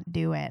to not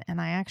do it. And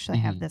I actually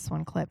have this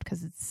one clipped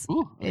because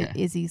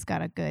Izzy's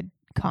got a good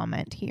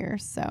comment here.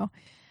 So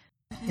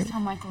please tell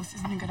Michael this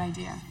isn't a good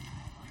idea.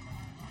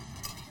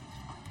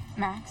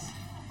 Max,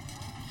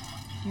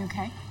 you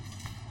okay?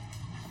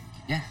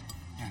 Yeah,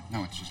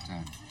 no, it's just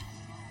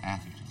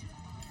Atherton.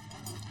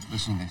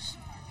 Listen to this.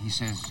 He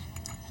says,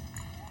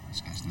 this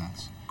guy's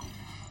nuts,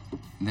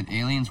 that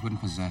aliens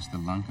wouldn't possess the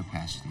lung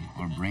capacity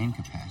or brain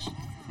capacity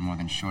for more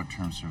than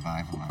short-term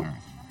survival on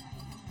Earth.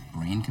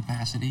 Brain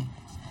capacity?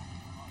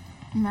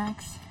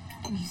 Max,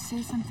 will you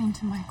say something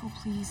to Michael,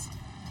 please?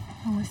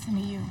 He'll listen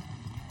to you.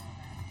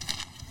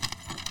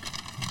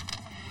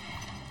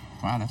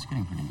 Wow, that's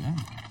getting pretty good.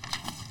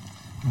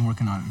 I'm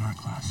working on it in art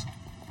class.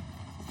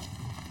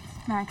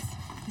 Max,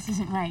 this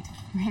isn't right.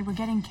 Okay, we're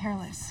getting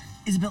careless.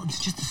 Isabel, it's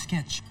just a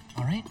sketch,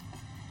 all right?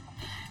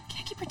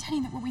 Can't keep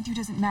pretending that what we do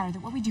doesn't matter,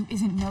 that what we do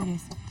isn't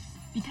noticed.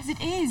 Because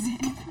it is.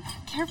 And if we're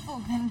not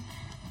careful, then...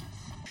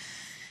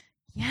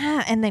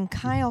 Yeah, and then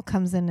Kyle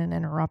comes in and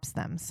interrupts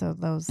them. So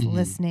those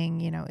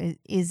listening,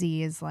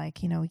 Izzy is like,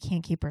 we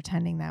can't keep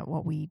pretending that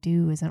what we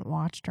do isn't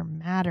watched or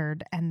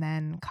mattered. And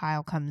then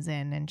Kyle comes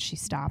in and she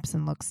stops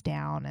and looks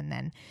down. And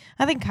then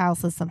I think Kyle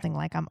says something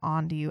like, I'm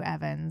on to you,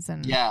 Evans.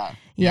 And yeah.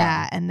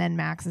 And then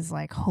Max is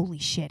like, holy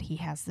shit, he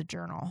has the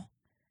journal.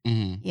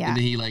 Yeah. And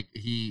then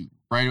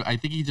I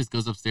think he just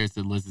goes upstairs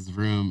to Liz's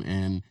room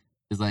and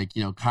is like,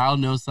 Kyle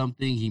knows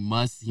something. He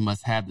must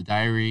have the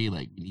diary.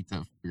 Like, we need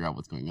to figure out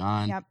what's going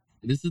on. Yep.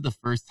 This is the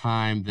first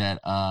time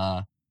that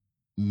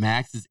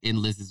Max is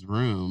in Liz's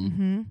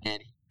room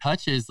and he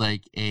touches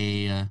like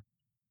a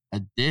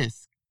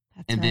disc.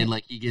 Then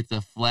like he gets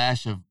a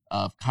flash of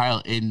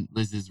Kyle in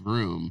Liz's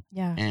room.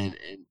 Yeah.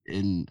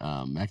 And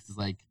Max is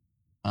like,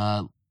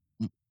 Kyle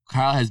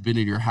has been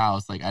in your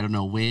house. Like, I don't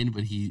know when,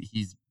 but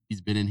he's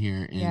been in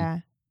here.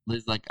 And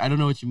Liz like, I don't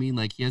know what you mean.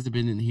 Like, he hasn't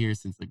been in here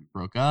since like we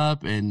broke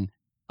up. And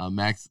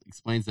Max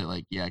explains that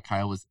like,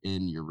 Kyle was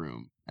in your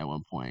room at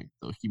one point,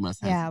 so he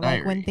must have the diary.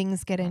 Like when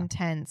things get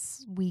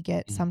intense, we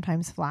get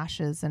sometimes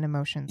flashes and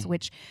emotions,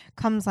 which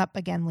comes up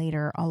again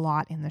later a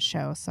lot in the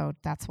show. So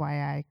that's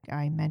why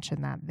I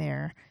mentioned that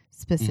there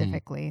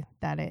specifically,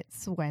 that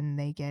it's when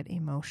they get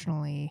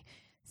emotionally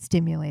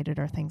stimulated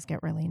or things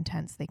get really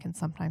intense, they can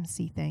sometimes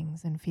see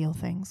things and feel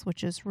things,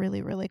 which is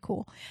really, really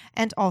cool.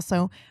 And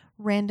also,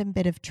 random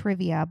bit of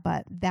trivia,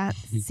 but that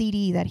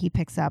CD that he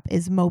picks up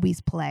is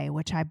Moby's Play,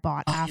 which I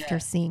bought after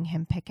seeing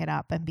him pick it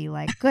up and be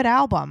like, good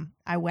album.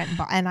 I went and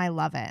bought, and I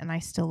love it, and I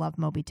still love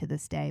Moby to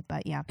this day.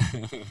 But yeah,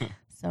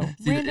 so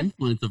see the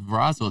influence of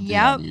Roswell.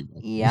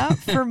 Yep.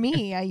 For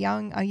me, a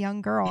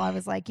young girl, I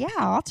was like, yeah,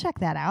 I'll check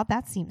that out.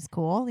 That seems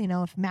cool.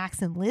 If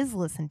Max and Liz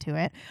listen to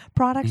it,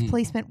 product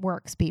placement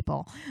works,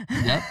 people.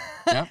 Yep,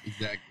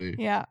 exactly.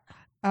 Yeah.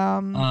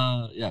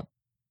 Yeah.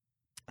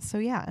 So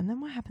yeah, and then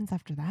what happens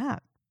after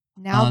that?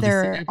 Now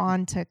they're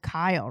on to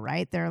Kyle,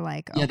 right? They're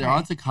like, okay. Yeah, they're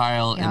on to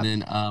Kyle, Yep. and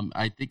then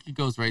I think it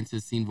goes right into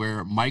the scene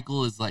where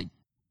Michael is like,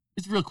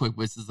 it's real quick,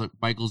 but it's just like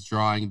Michael's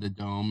drawing the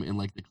dome in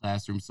like the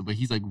classroom. So, but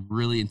he's like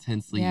really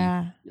intensely,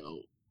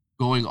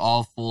 going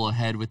all full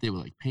ahead with it,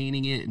 with like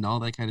painting it and all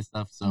that kind of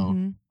stuff.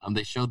 So,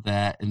 they showed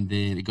that, and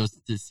then it goes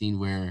to the scene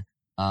where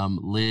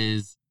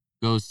Liz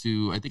goes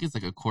to, I think it's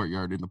like a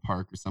courtyard in the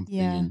park or something,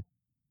 and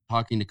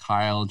talking to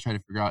Kyle and trying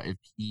to figure out if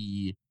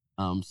he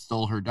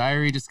stole her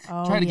diary, just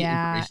trying to get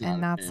information out and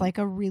of that's him. like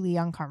a really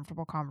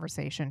uncomfortable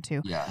conversation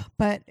too. Yeah.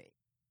 But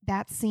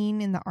that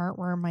scene in the art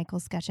where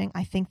Michael's sketching,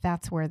 I think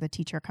that's where the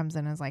teacher comes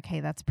in and is like, hey,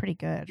 that's pretty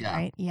good,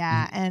 right?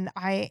 Yeah. And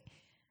I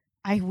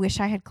wish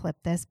I had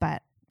clipped this,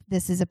 but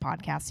this is a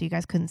podcast, so you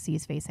guys couldn't see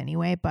his face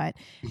anyway. But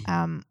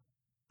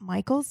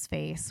Michael's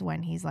face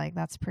when he's like,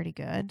 that's pretty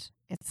good,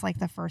 it's like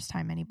the first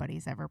time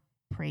anybody's ever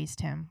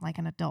praised him, like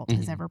an adult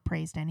has ever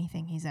praised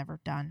anything he's ever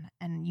done.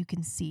 And you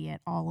can see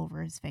it all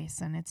over his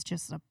face. And it's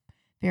just a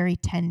very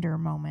tender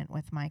moment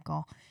with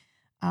Michael.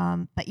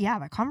 But yeah,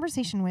 the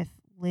conversation with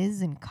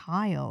Liz and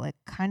Kyle, it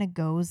kind of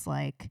goes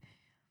like,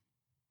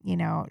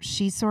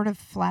 she sort of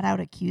flat out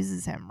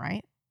accuses him,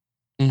 right?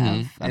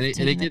 And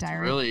it gets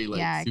really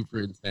like super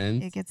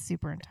intense. It gets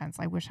super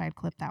intense. I wish I had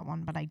clipped that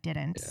one, but I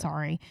didn't. Yeah.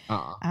 Sorry.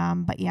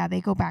 But yeah,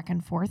 they go back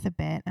and forth a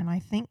bit. And I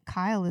think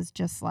Kyle is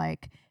just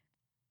like,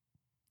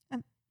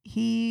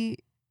 he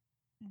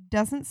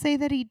doesn't say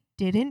that he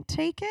didn't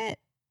take it,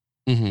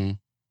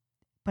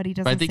 but he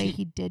doesn't say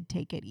he did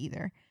take it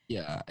either.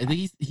 Yeah, I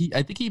think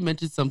I think he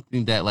mentioned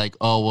something that like,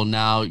 oh well,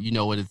 now you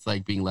know what it's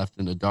like being left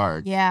in the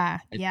dark. Yeah.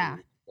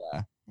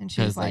 And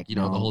she was like,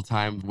 the whole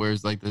time,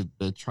 whereas like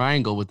the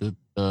triangle with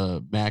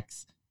the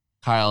Max,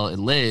 Kyle,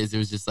 and Liz, it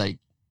was just like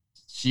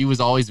she was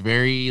always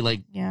very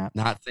like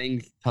not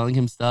telling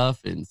him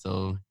stuff, and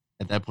so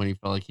at that point he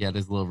felt like he had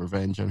his little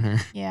revenge on her.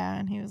 Yeah,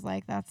 and he was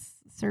like, that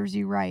serves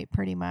you right,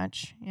 pretty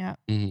much. Yeah.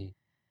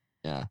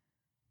 Yeah.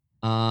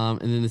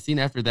 And then the scene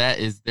after that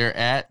is they're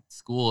at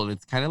school, and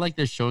it's kind of like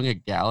they're showing a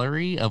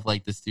gallery of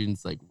like the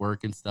students' like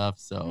work and stuff.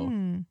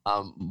 So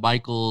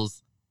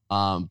Michael's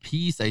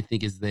piece, I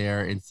think, is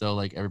there, and so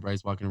like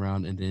everybody's walking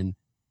around, and then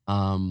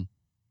I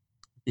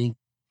think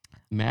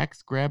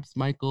Max grabs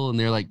Michael, and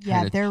they're like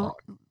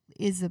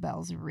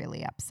Isabel's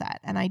really upset,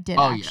 and I did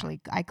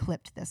I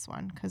clipped this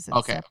one because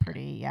it's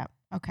pretty.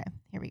 Okay,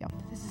 here we go.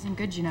 This isn't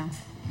good, No,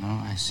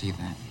 I see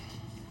that.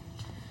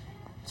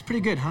 It's pretty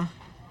good, huh?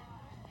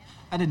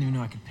 I didn't even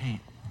know I could paint.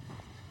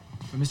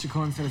 But Mr.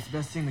 Cohen said it's the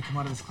best thing to come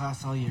out of this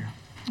class all year.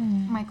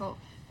 Michael,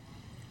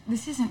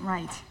 this isn't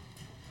right.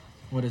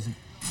 What isn't?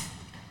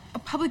 A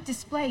public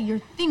display, your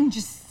thing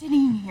just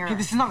sitting here. Hey,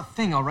 this is not a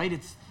thing, all right?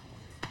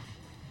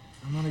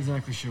 I'm not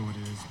exactly sure what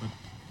it is, but...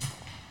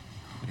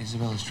 What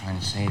Isabel is trying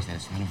to say is that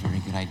it's not a very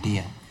good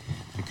idea.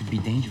 It could be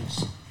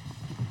dangerous.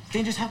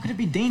 Dangerous? How could it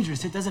be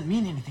dangerous? It doesn't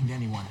mean anything to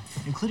anyone,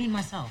 including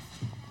myself.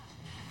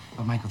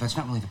 But Michael, that's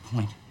not really the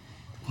point.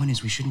 The point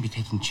is we shouldn't be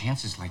taking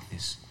chances like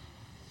this.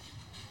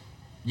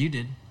 You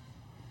did.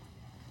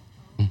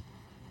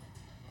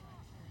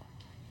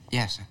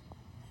 Yes,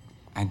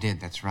 I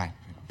did, that's right.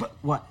 But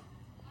what?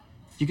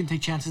 You can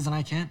take chances and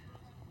I can't?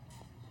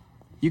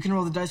 You can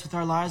roll the dice with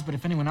our lives, but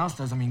if anyone else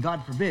does, I mean,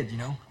 God forbid,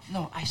 No,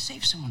 I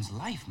saved someone's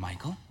life,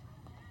 Michael.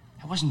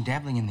 I wasn't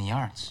dabbling in the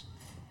arts.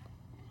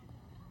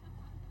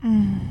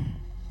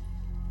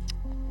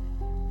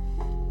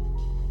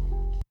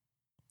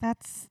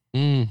 That's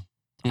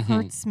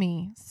hurts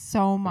me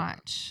so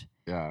much.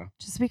 Yeah.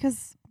 Just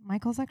because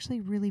Michael's actually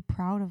really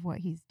proud of what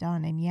he's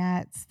done, and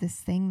it's this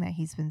thing that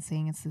he's been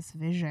seeing. It's this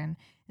vision.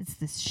 It's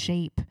this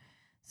shape.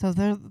 So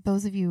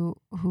those of you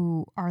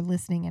who are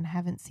listening and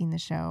haven't seen the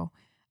show,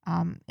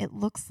 it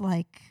looks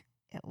like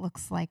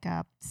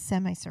a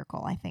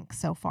semicircle, I think,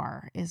 so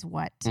far is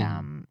what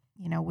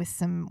with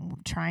some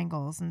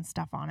triangles and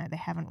stuff on it. They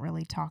haven't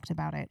really talked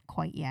about it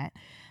quite yet.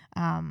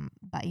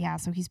 But yeah,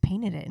 so he's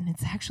painted it, and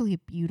it's actually a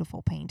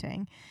beautiful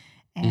painting.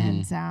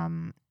 And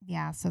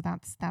so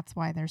that's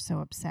why they're so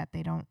upset.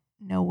 They don't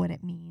know what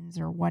it means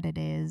or what it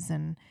is.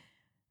 And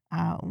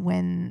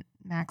when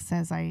Max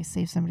says, I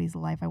saved somebody's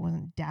life, I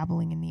wasn't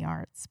dabbling in the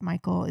arts,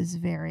 Michael is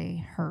very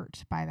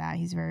hurt by that.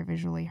 He's very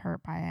visually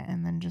hurt by it,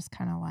 and then just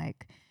kind of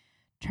like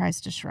tries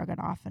to shrug it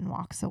off and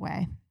walks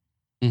away.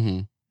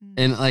 And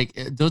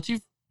like, don't you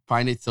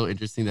find it so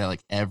interesting that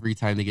like every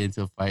time they get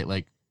into a fight,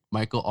 like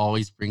Michael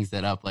always brings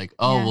that up, like,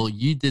 well,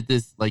 you did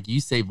this, like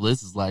you saved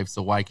Liz's life,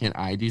 so why can't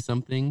I do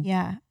something?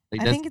 Yeah,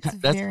 like, I think it's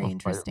very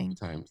interesting.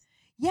 Times.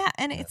 Yeah,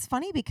 and it's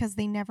funny because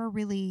they never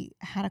really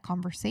had a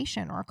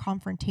conversation or a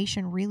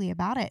confrontation really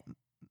about it.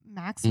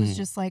 Max was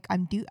just like, I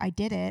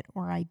did it,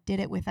 or I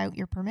did it without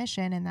your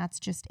permission, and that's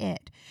just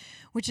it.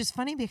 Which is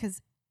funny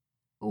because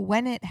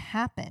when it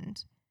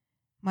happened,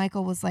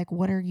 Michael was like,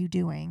 what are you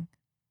doing?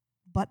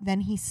 But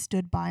then he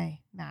stood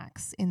by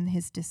Max in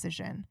his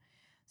decision.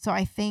 So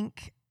I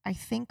think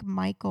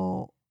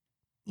Michael,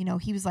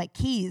 he was like,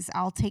 Keys,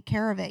 I'll take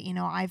care of it.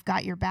 I've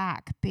got your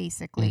back,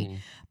 basically.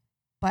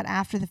 But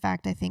after the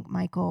fact, I think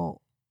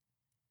Michael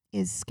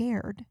is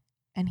scared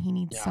and he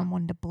needs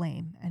someone to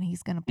blame, and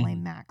he's going to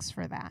blame Max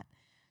for that.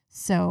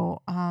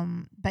 So,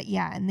 but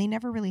yeah, and they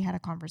never really had a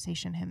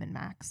conversation, him and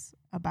Max,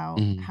 about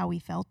how he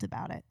felt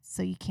about it.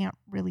 So you can't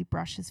really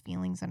brush his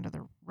feelings under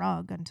the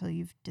rug until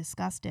you've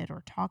discussed it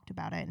or talked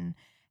about it and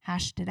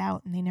hashed it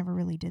out. And they never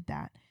really did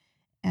that.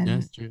 And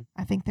That's true.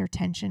 I think their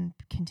tension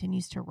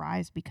continues to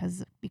rise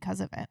because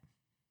of it.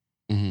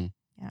 Mm-hmm.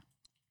 Yeah.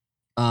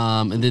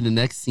 And then the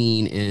next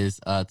scene is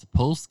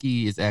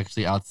Topolsky is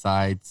actually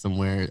outside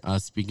somewhere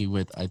speaking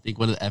with, I think,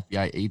 one of the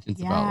FBI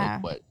agents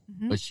about like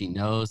what she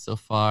knows so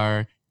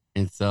far.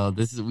 And so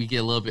we get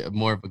a little bit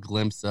more of a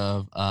glimpse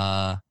of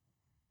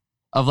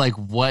like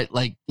what,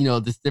 like, you know,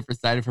 this different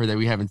side of her that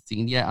we haven't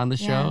seen yet on the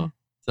show.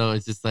 So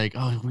it's just like,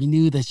 oh, we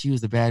knew that she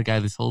was a bad guy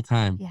this whole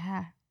time.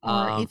 Yeah.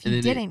 Or if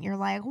you didn't, you're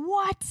like,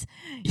 what?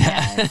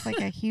 It's like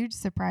a huge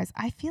surprise.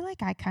 I feel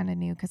like I kind of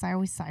knew because I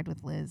always side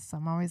with Liz. So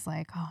I'm always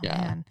like, oh,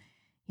 man.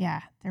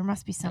 Yeah, there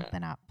must be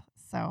something up.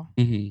 So.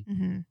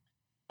 And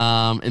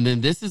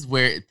then this is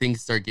where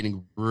things start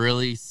getting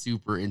really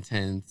super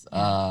intense.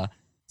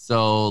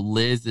 So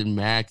Liz and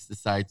Max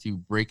decide to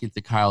break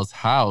into Kyle's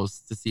house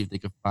to see if they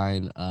could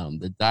find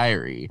the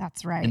diary.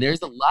 That's right. And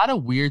there's a lot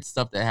of weird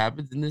stuff that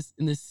happens in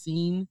this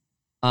scene,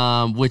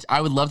 which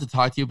I would love to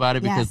talk to you about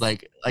it because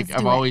like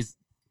I've always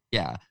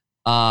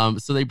so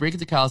they break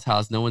into Kyle's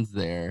house, no one's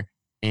there,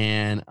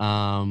 and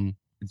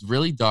it's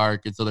really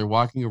dark, and so they're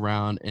walking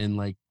around, and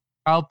like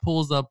Kyle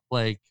pulls up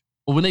like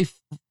when they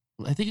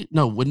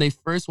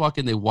first walk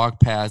in, they walk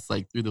past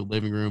like through the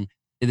living room,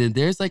 and then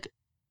there's like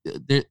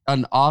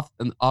an off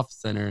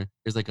center,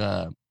 there's like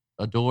a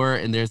door,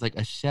 and there's like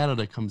a shadow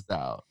that comes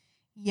out.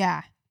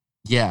 Yeah.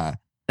 And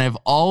I've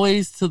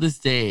always to this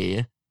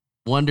day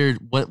wondered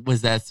what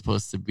was that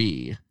supposed to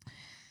be,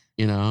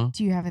 you know?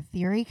 Do you have a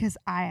theory? Because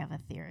I have a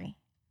theory.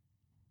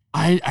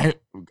 I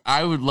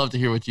would love to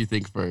hear what you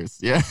think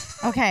first. Yeah.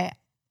 Okay.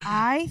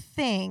 I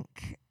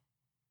think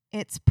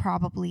it's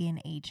probably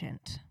an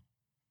agent.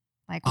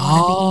 Like one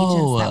of the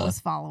agents that was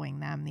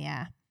following them.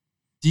 Yeah.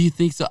 Do you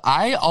think so?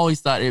 I always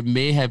thought it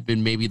may have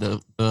been maybe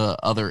the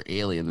other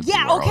alien.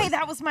 Okay,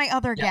 that was my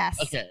other guess.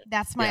 Okay.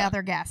 That's my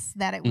other guess,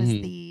 that it was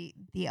the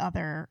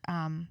other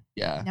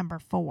number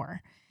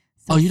 4.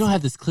 So you don't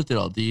have this clipped at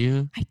all, do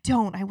you? I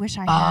don't. I wish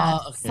I had.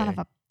 Okay. Son of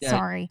a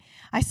sorry.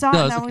 I saw it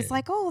and I was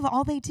like, oh,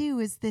 all they do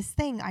is this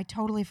thing. I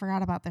totally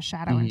forgot about the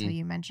shadow until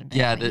you mentioned it.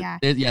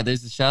 Yeah,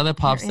 there's a shadow that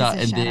pops out,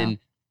 and then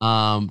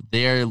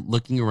they're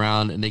looking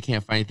around and they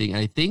can't find anything.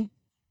 And I think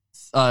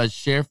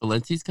Sheriff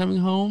Valenti's coming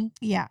home.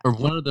 Yeah. Or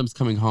one of them's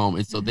coming home.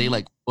 And so they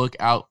like book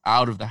out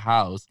of the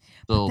house.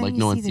 So like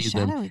no one sees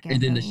them. Again,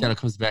 and then the shadow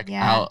comes back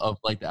out of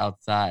like the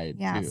outside.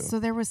 Yeah. Too. So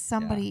there was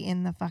somebody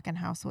in the fucking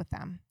house with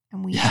them.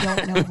 And we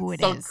don't know who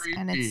it is. Creepy.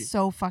 And it's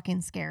so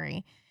fucking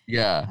scary.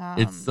 Yeah.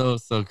 It's so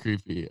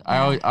creepy.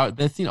 I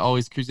that scene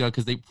always creeps me out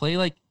because they play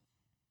like,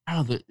 I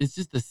don't know, it's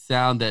just the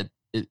sound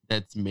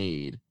that's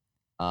made.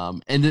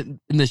 And then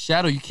in the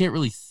shadow, you can't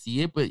really see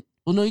it, but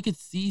well, no, you could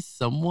see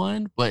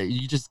someone, but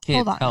you just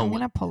can't tell. I'm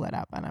gonna pull it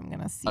up and I'm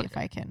gonna see if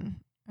I can.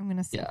 I'm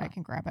gonna see if I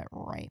can grab it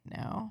right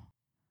now.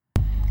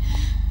 Come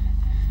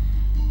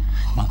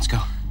on, let's go.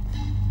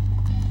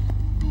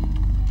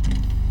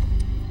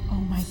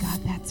 Oh my God,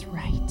 that's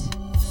right.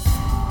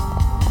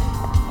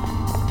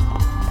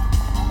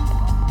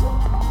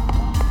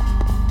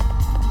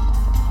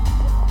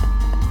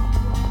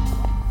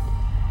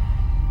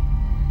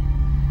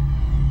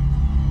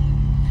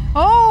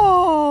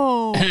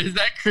 Oh, is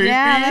that creepy?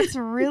 Yeah, that's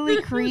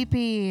really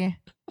creepy.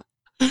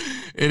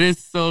 It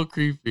is so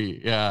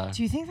creepy. Yeah.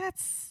 Do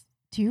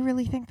you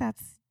really think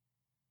that's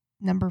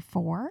number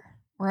 4?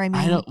 Or I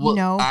mean, who?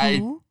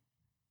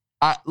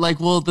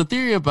 The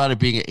theory about it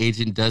being an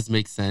agent does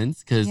make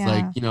sense because,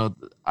 like, you know,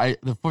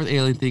 the 4th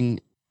alien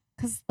thing.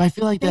 Because I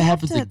feel like that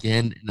happens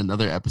again in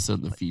another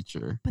episode in the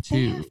future. But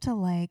they have to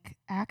like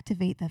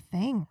activate the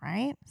thing,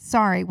 right?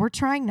 Sorry, we're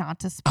trying not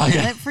to spoil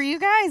it for you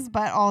guys,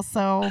 but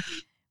also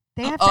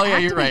they have to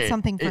activate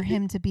something for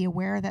him to be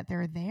aware that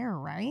they're there,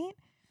 right?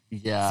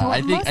 Yeah, so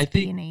I think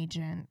be an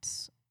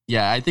agent.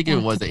 Yeah, I think it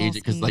was an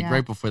agent because like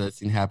right before that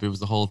scene happened, it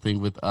was the whole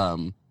thing with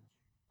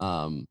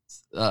Topolsky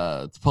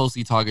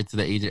talking to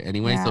the agent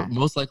anyway. So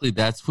most likely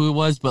that's who it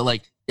was. But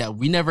like, yeah,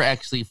 we never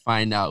actually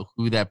find out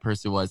who that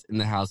person was in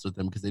the house with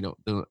them because they don't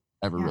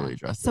ever really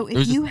address it. So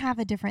if you have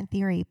a different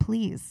theory,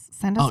 please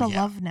send us a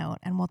love note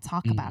and we'll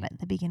talk about it at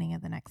the beginning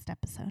of the next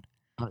episode.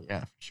 Oh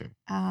yeah, for sure.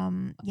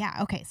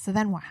 Okay. So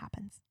then what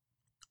happens?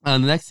 The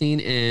next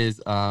scene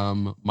is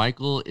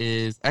Michael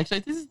is actually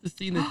this is the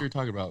scene that you're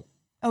talking about.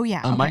 Oh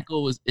yeah. Okay.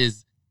 Michael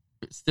is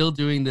still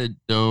doing the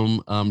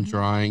dome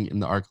drawing in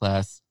the art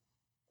class.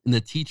 And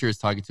the teacher is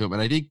talking to him.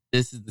 And I think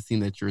this is the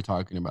scene that you were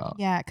talking about.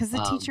 Yeah, because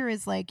the teacher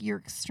is like, you're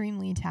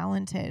extremely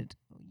talented.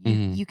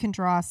 You can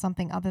draw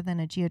something other than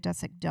a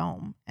geodesic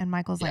dome. And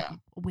Michael's like,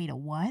 wait, a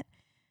what?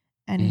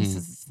 And he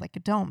says, it's like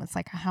a dome. It's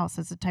like a house.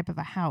 It's a type of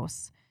a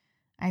house,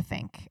 I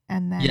think.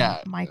 And then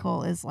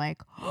Michael is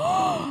like,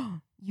 oh,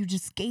 you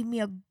just gave me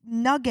a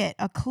nugget,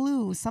 a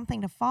clue, something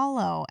to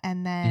follow.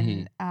 And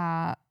then,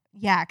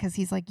 because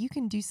he's like, you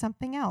can do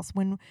something else.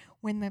 When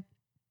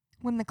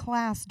the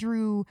class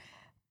drew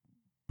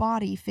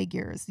body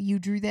figures, you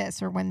drew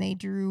this, or when they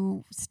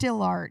drew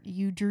still art,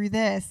 you drew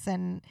this,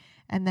 and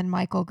then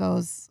Michael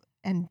goes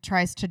and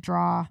tries to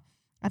draw.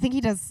 I think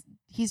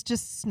he's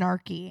just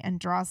snarky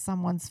and draws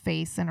someone's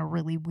face in a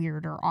really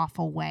weird or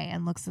awful way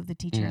and looks at the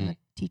teacher, and the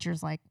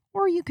teacher's like,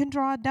 or you can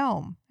draw a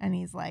dome, and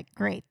he's like,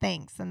 great,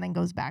 thanks, and then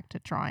goes back to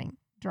drawing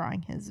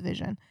his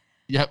vision.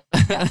 Yep.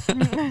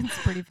 It's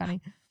pretty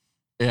funny.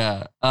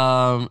 Yeah.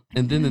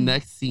 And then the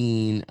next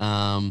scene,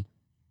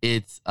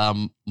 it's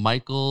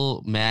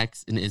Michael,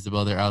 Max, and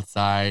Isabel. They're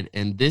outside,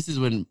 and this is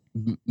when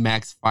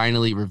Max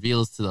finally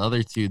reveals to the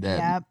other two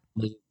that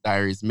Liz's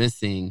diary is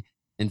missing.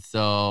 And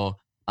so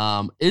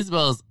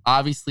Isabel is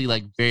obviously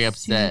like very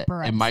upset,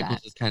 and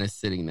Michael's just kind of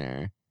sitting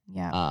there.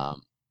 Yeah.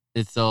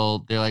 And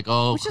so they're like,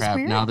 "Oh, which crap! Is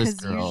weird, now this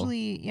girl."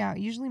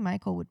 Usually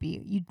Michael would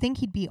be. You'd think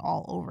he'd be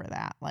all over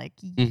that, like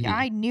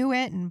I knew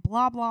it and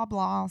blah blah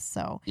blah.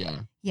 So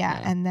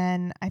yeah. And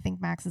then I think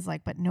Max is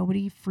like, "But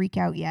nobody freak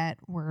out yet.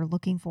 We're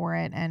looking for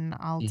it, and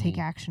I'll take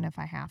action if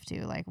I have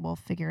to. Like we'll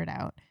figure it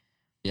out."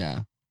 Yeah.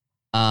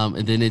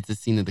 And then it's a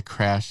scene of the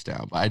crash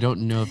down, but I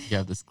don't know if you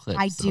have this clip.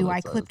 I do. I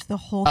clipped the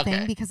whole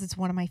thing because it's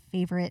one of my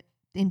favorite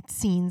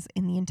scenes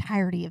in the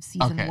entirety of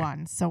season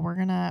 1. So we're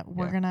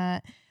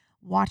gonna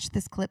watch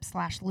this clip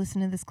 /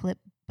 listen to this clip,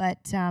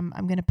 but I'm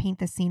going to paint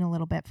the scene a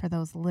little bit for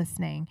those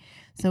listening.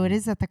 So it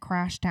is at the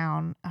crash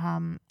down.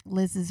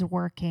 Liz is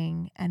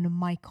working, and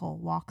Michael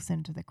walks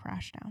into the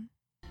crash down.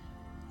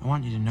 I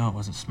want you to know it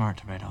wasn't smart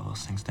to write all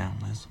those things down,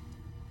 Liz.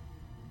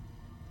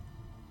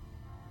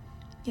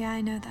 Yeah,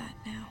 I know that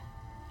now.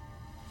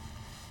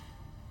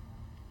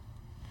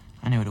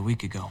 I knew it a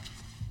week ago.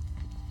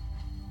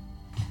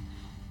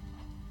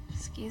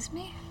 Excuse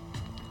me?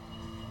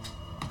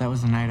 That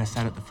was the night I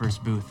sat at the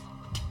first booth.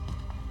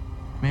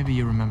 Maybe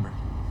you remember.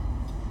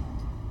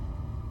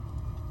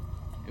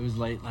 It was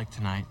late like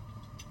tonight,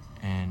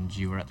 and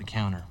you were at the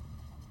counter,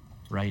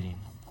 writing.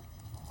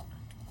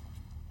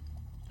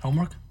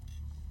 Homework?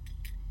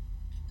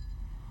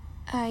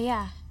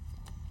 Yeah.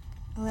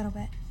 A little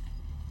bit.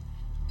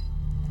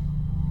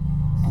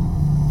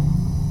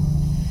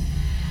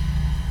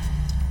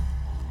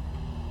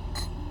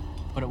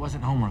 But it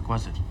wasn't homework,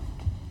 was it?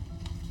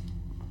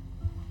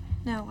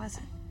 No, it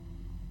wasn't.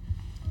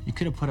 You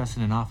could have put us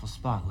in an awful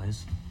spot,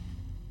 Liz.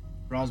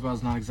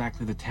 Roswell's not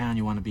exactly the town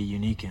you want to be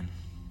unique in.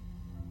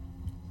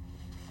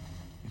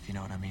 If you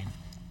know what I mean.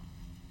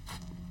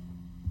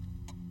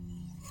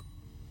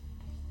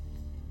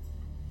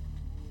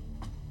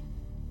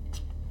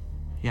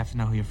 You have to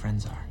know who your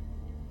friends are.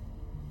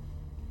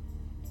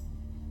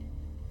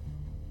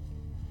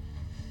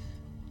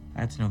 I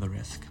had to know the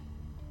risk.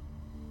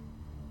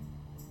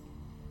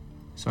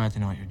 So I had to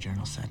know what your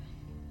journal said.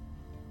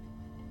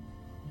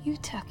 You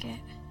took it.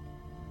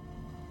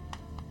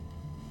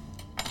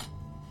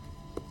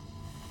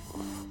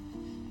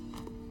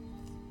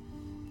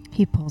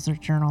 He pulls her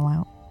journal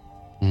out.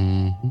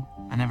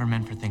 I never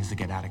meant for things to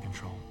get out of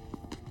control.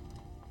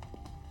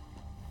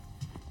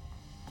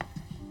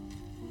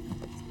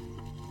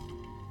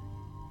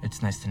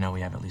 It's nice to know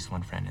we have at least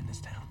one friend in this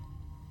town.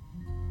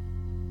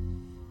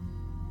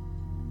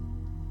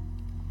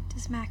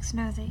 Does Max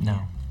know that you...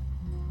 No.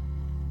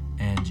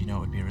 And you know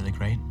what would be really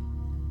great?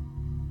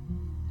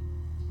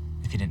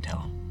 If you didn't tell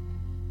him.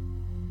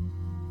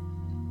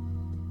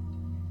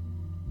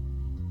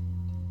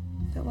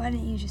 But why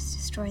didn't you just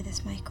destroy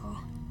this, Michael?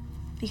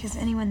 Because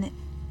anyone that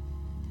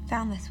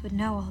found this would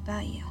know all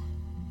about you.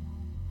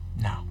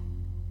 No.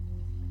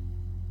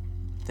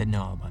 They'd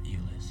know all about you,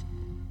 Liz.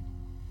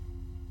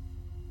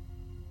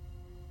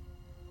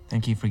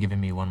 Thank you for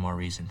giving me one more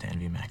reason to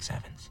envy Max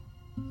Evans.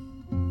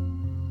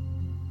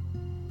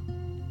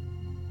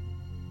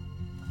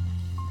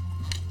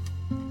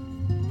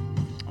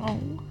 Oh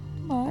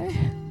my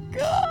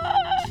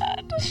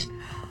God.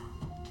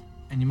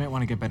 And you might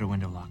want to get better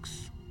window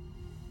locks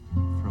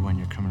for when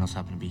your criminals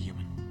happen to be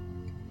human.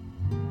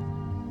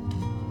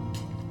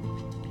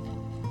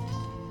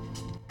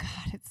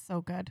 God, it's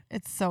so good.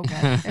 It's so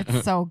good.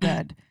 It's so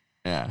good.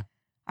 Yeah.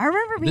 I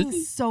remember being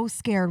so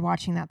scared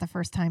watching that the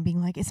first time,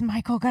 being like, is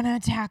Michael going to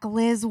attack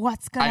Liz?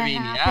 What's going to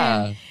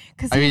happen?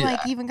 Because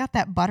he even got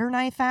that butter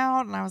knife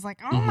out, and I was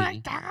like, oh my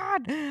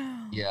God.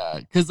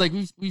 Yeah, because like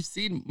we've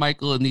seen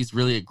Michael in these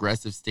really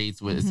aggressive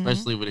states, with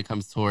especially when it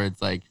comes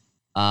towards like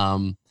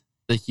the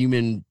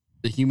humans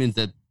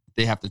that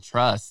they have to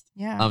trust.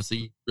 Yeah. So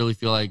you really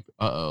feel like,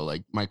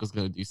 like Michael's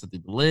going to do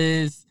something to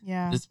Liz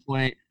at this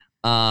point.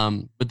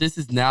 But this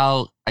is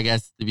now, I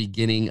guess, the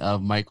beginning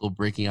of Michael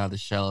breaking out of the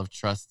shell of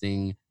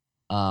trusting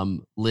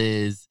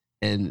Liz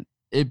and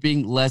it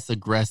being less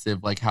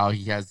aggressive, like how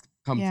he has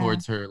come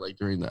towards her like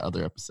during the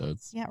other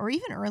episodes. Yeah, or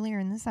even earlier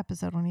in this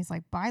episode when he's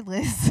like, bye,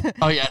 Liz.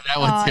 Oh, yeah, that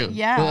one too.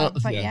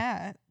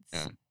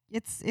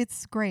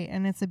 It's great,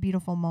 and it's a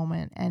beautiful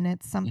moment, and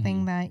it's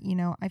something that, you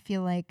know, I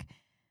feel like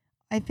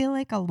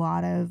a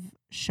lot of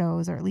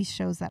shows, or at least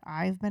shows that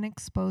I've been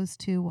exposed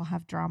to, will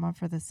have drama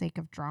for the sake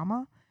of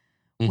drama.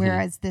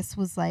 Whereas this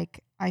was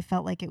like, I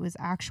felt like it was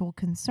actual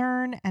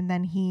concern. And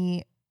then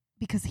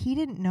because he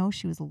didn't know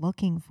she was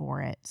looking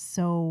for it.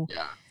 So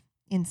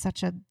in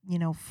such a,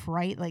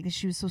 fright. Like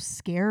she was so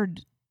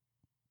scared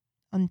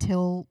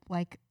until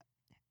like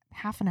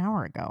half an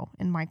hour ago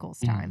in Michael's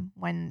time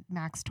when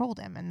Max told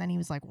him. And then he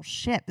was like, well,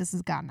 shit, this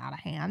has gotten out of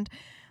hand.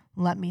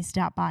 Let me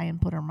stop by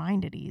and put her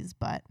mind at ease.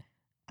 But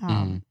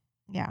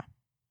yeah,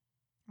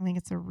 I think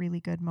it's a really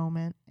good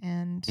moment.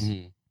 And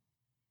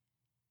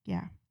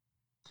yeah,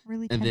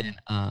 really. And then,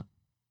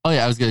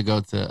 I was going to go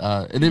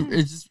to, and then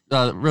it's just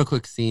a real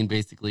quick scene.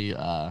 Basically,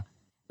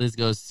 Liz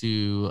goes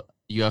to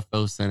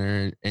UFO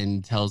Center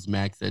and tells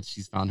Max that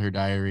she's found her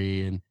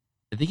diary. And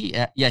I think he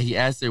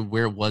asked her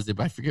where was it,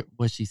 but I forget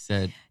what she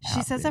said.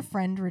 She says a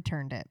friend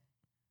returned it.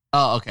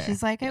 Oh, okay.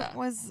 She's like, it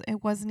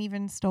wasn't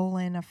even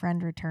stolen. A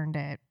friend returned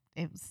it.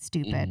 It was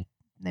stupid.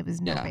 It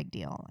was no big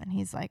deal. And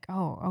he's like,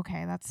 oh,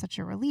 okay, that's such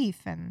a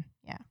relief. And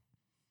yeah.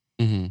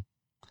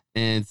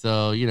 And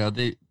so,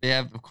 they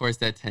have, of course,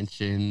 that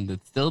tension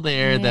that's still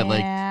there that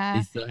like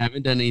they still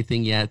haven't done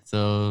anything yet.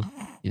 So,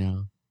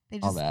 they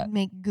just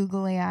make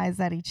googly eyes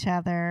at each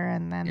other.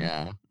 And then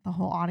the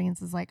whole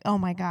audience is like, oh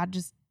my God,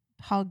 just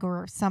hug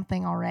or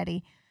something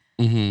already.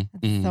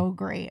 It's so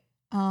great.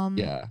 And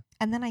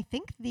then I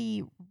think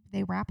they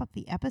wrap up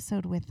the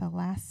episode with the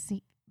last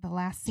scene.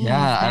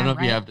 Yeah, I don't know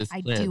if you have this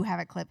clip. I do have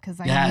it clipped because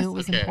I knew it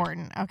was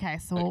important. Okay,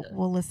 so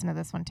we'll listen to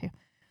this one too.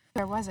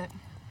 Where was it?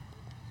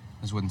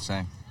 Liz wouldn't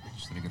say.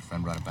 Just that a good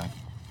friend brought it back.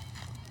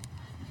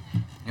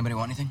 Anybody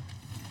want anything?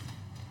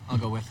 I'll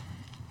go with.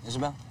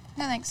 Isabel?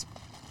 No, thanks.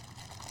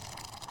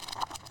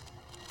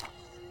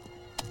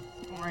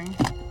 Boring.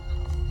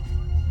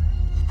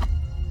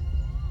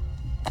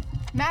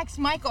 Max,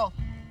 Michael.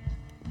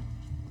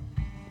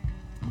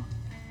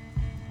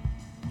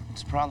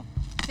 What's the problem?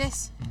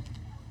 This.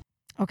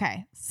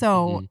 Okay,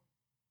 so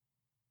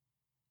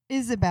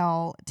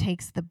Isabel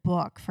takes the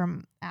book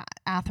from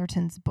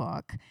Atherton's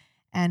book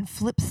and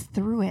flips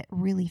through it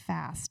really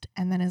fast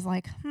and then is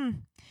like,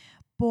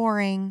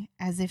 boring,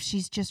 as if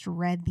she's just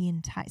read the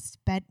entire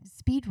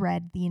speed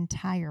read the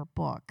entire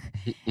book.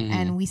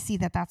 And we see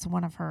that that's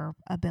one of her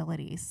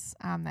abilities,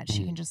 that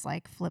she can just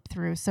like flip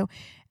through. So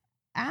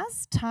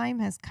as time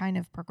has kind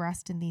of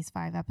progressed in these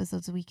 5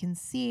 episodes, we can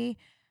see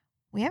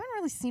we haven't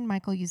really seen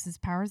Michael use his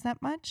powers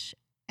that much.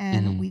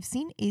 And we've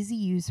seen Izzy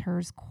use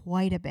hers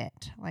quite a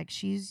bit. Like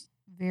she's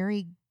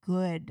very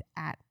good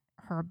at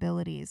her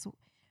abilities.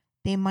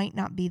 They might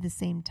not be the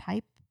same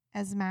type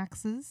as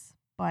Max's,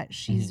 but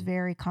she's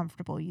very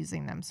comfortable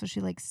using them. So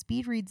she like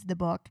speed reads the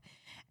book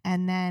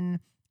and then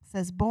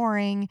says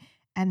boring.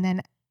 And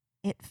then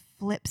it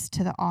flips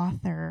to the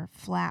author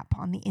flap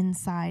on the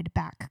inside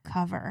back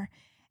cover.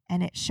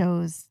 And it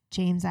shows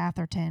James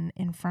Atherton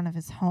in front of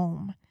his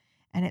home.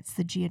 And it's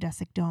the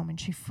geodesic dome, and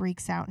she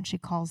freaks out and she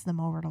calls them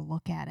over to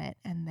look at it,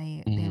 and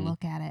they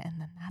look at it, and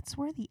then that's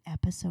where the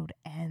episode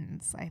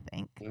ends, I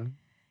think.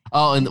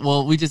 Oh, and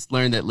well, we just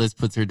learned that Liz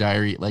puts her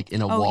diary like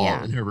in a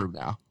wall in her room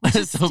now.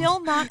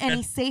 Still not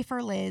any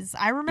safer, Liz.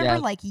 I remember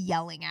like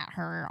yelling at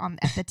her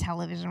at the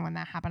television when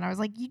that happened. I was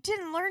like, "You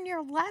didn't learn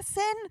your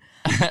lesson."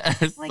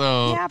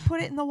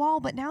 Put it in the wall.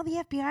 But now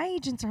the FBI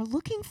agents are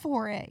looking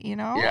for it.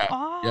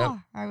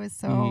 I was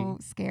so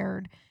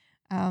scared.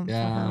 For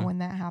her when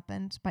that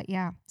happened. But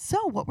yeah.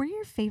 So what were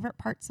your favorite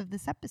parts of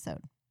this episode?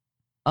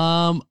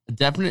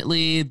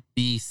 Definitely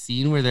the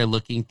scene where they're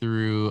looking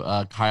through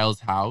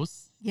Kyle's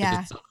house. Yeah.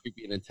 It's so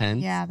creepy and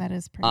intense. Yeah, that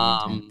is pretty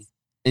intense.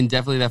 And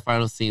definitely that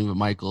final scene with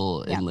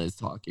Michael and Liz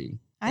talking.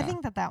 I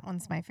think that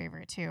one's my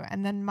favorite too.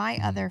 And then my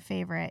other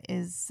favorite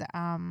is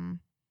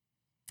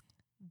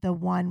the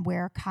one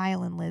where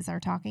Kyle and Liz are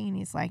talking and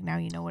he's like, now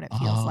you know what it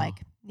feels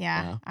like.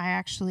 Yeah, I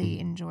actually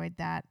enjoyed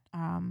that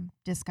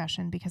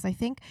discussion because I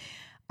think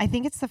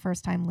it's the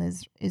first time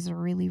Liz is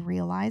really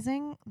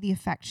realizing the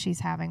effect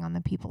she's having on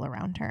the people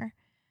around her.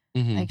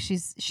 Like she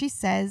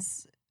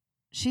says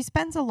she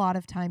spends a lot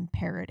of time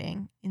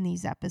parroting in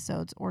these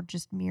episodes or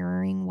just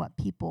mirroring what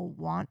people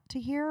want to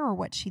hear or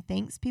what she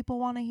thinks people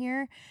want to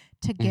hear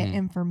to get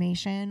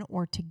information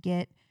or to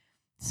get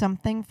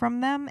something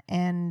from them.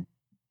 And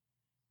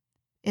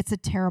it's a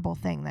terrible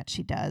thing that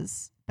she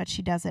does, but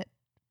she does it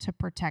to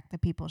protect the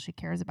people she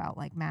cares about,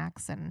 like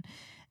Max and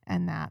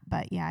that.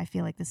 But yeah, I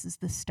feel like this is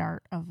the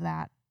start of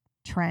that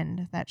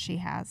trend that she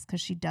has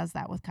because she does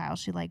that with Kyle.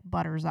 She like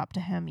butters up to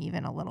him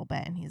even a little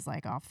bit and he's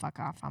like, oh, fuck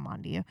off, I'm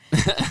on to you.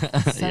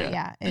 So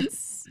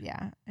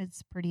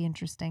it's pretty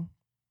interesting.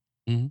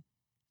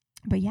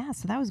 But yeah,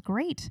 so that was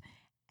great.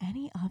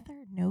 Any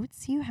other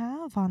notes you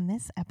have on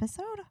this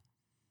episode?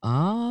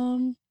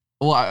 Well,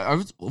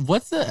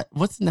 what's the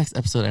next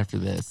episode after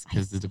this?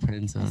 Because it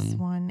depends on. This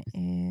one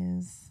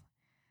is.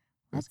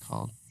 What's it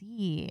called?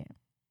 See.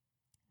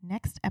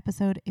 Next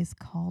episode is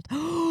called.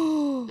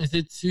 Is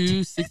it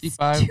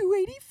 265?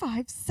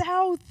 285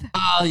 South.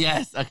 Oh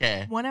yes,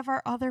 okay. One of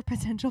our other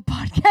potential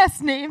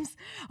podcast names.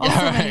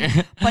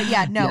 But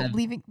yeah, no,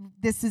 leaving.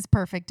 This is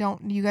perfect.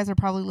 Don't. You guys are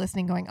probably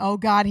listening, going, "Oh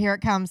God, here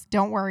it comes."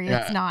 Don't worry,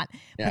 it's not.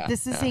 But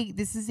this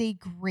is a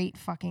great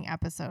fucking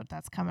episode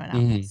that's coming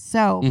up.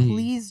 So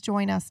please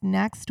join us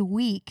next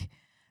week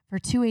for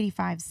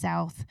 285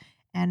 South.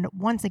 And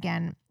once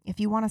again, if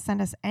you want to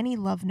send us any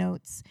love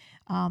notes,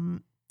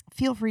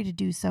 feel free to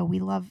do so. We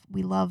love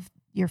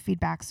your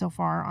feedback so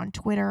far on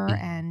Twitter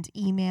and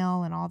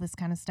email and all this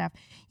kind of stuff.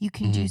 You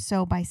can do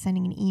so by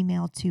sending an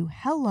email to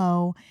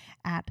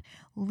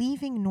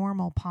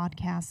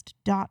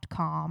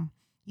hello@leavingnormalpodcast.com.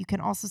 You can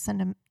also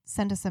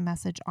send us a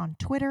message on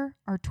Twitter.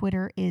 Our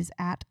Twitter is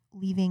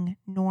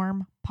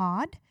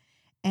 @leavingnormpod,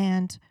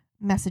 and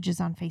messages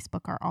on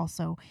Facebook are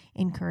also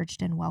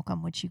encouraged and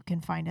welcome, which you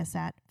can find us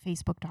at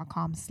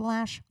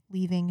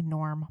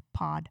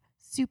facebook.com/leavingnormpod.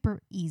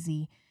 Super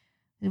easy.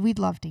 We'd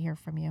love to hear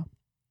from you.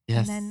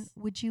 Yes. And then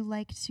would you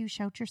like to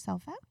shout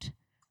yourself out?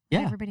 Yeah.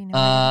 Let everybody know.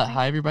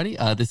 Hi, everybody.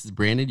 This is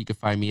Brandon. You can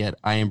find me at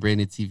I Am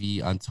Brandon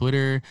TV on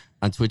Twitter.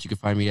 On Twitch, you can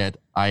find me at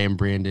I Am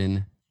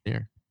Brandon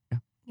there.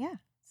 Yeah.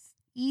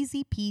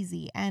 Easy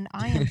peasy. And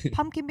I am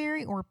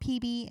Pumpkinberry or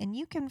PB, and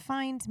you can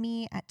find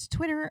me at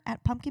Twitter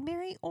at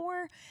Pumpkinberry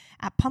or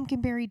at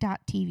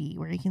pumpkinberry.tv,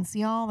 where you can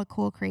see all the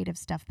cool creative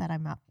stuff that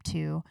I'm up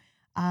to.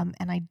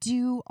 And I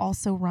do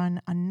also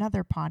run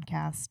another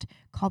podcast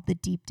called The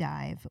Deep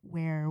Dive,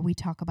 where we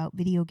talk about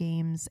video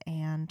games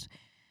and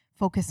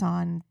focus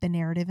on the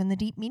narrative and the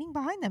deep meaning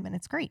behind them. And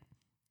it's great.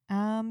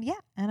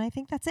 Yeah. And I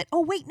think that's it.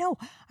 Oh, wait, no.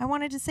 I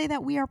wanted to say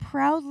that we are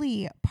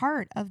proudly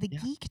part of the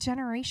Geek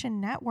Generation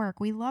Network.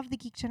 We love the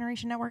Geek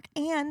Generation Network.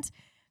 And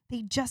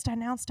they just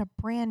announced a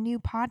brand new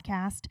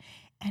podcast.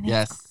 And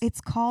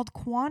it's called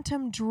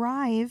Quantum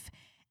Drive.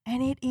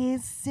 And it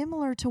is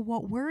similar to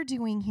what we're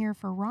doing here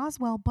for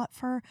Roswell, but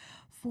for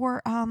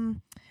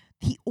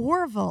the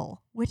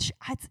Orville, which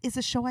is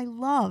a show I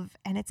love,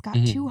 and it's got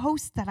two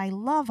hosts that I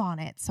love on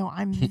it. So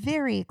I'm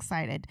very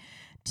excited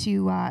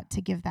to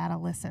give that a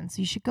listen.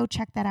 So you should go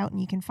check that out, and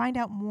you can find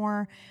out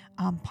more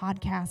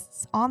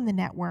podcasts on the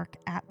network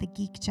at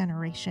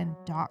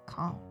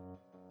thegeekgeneration.com.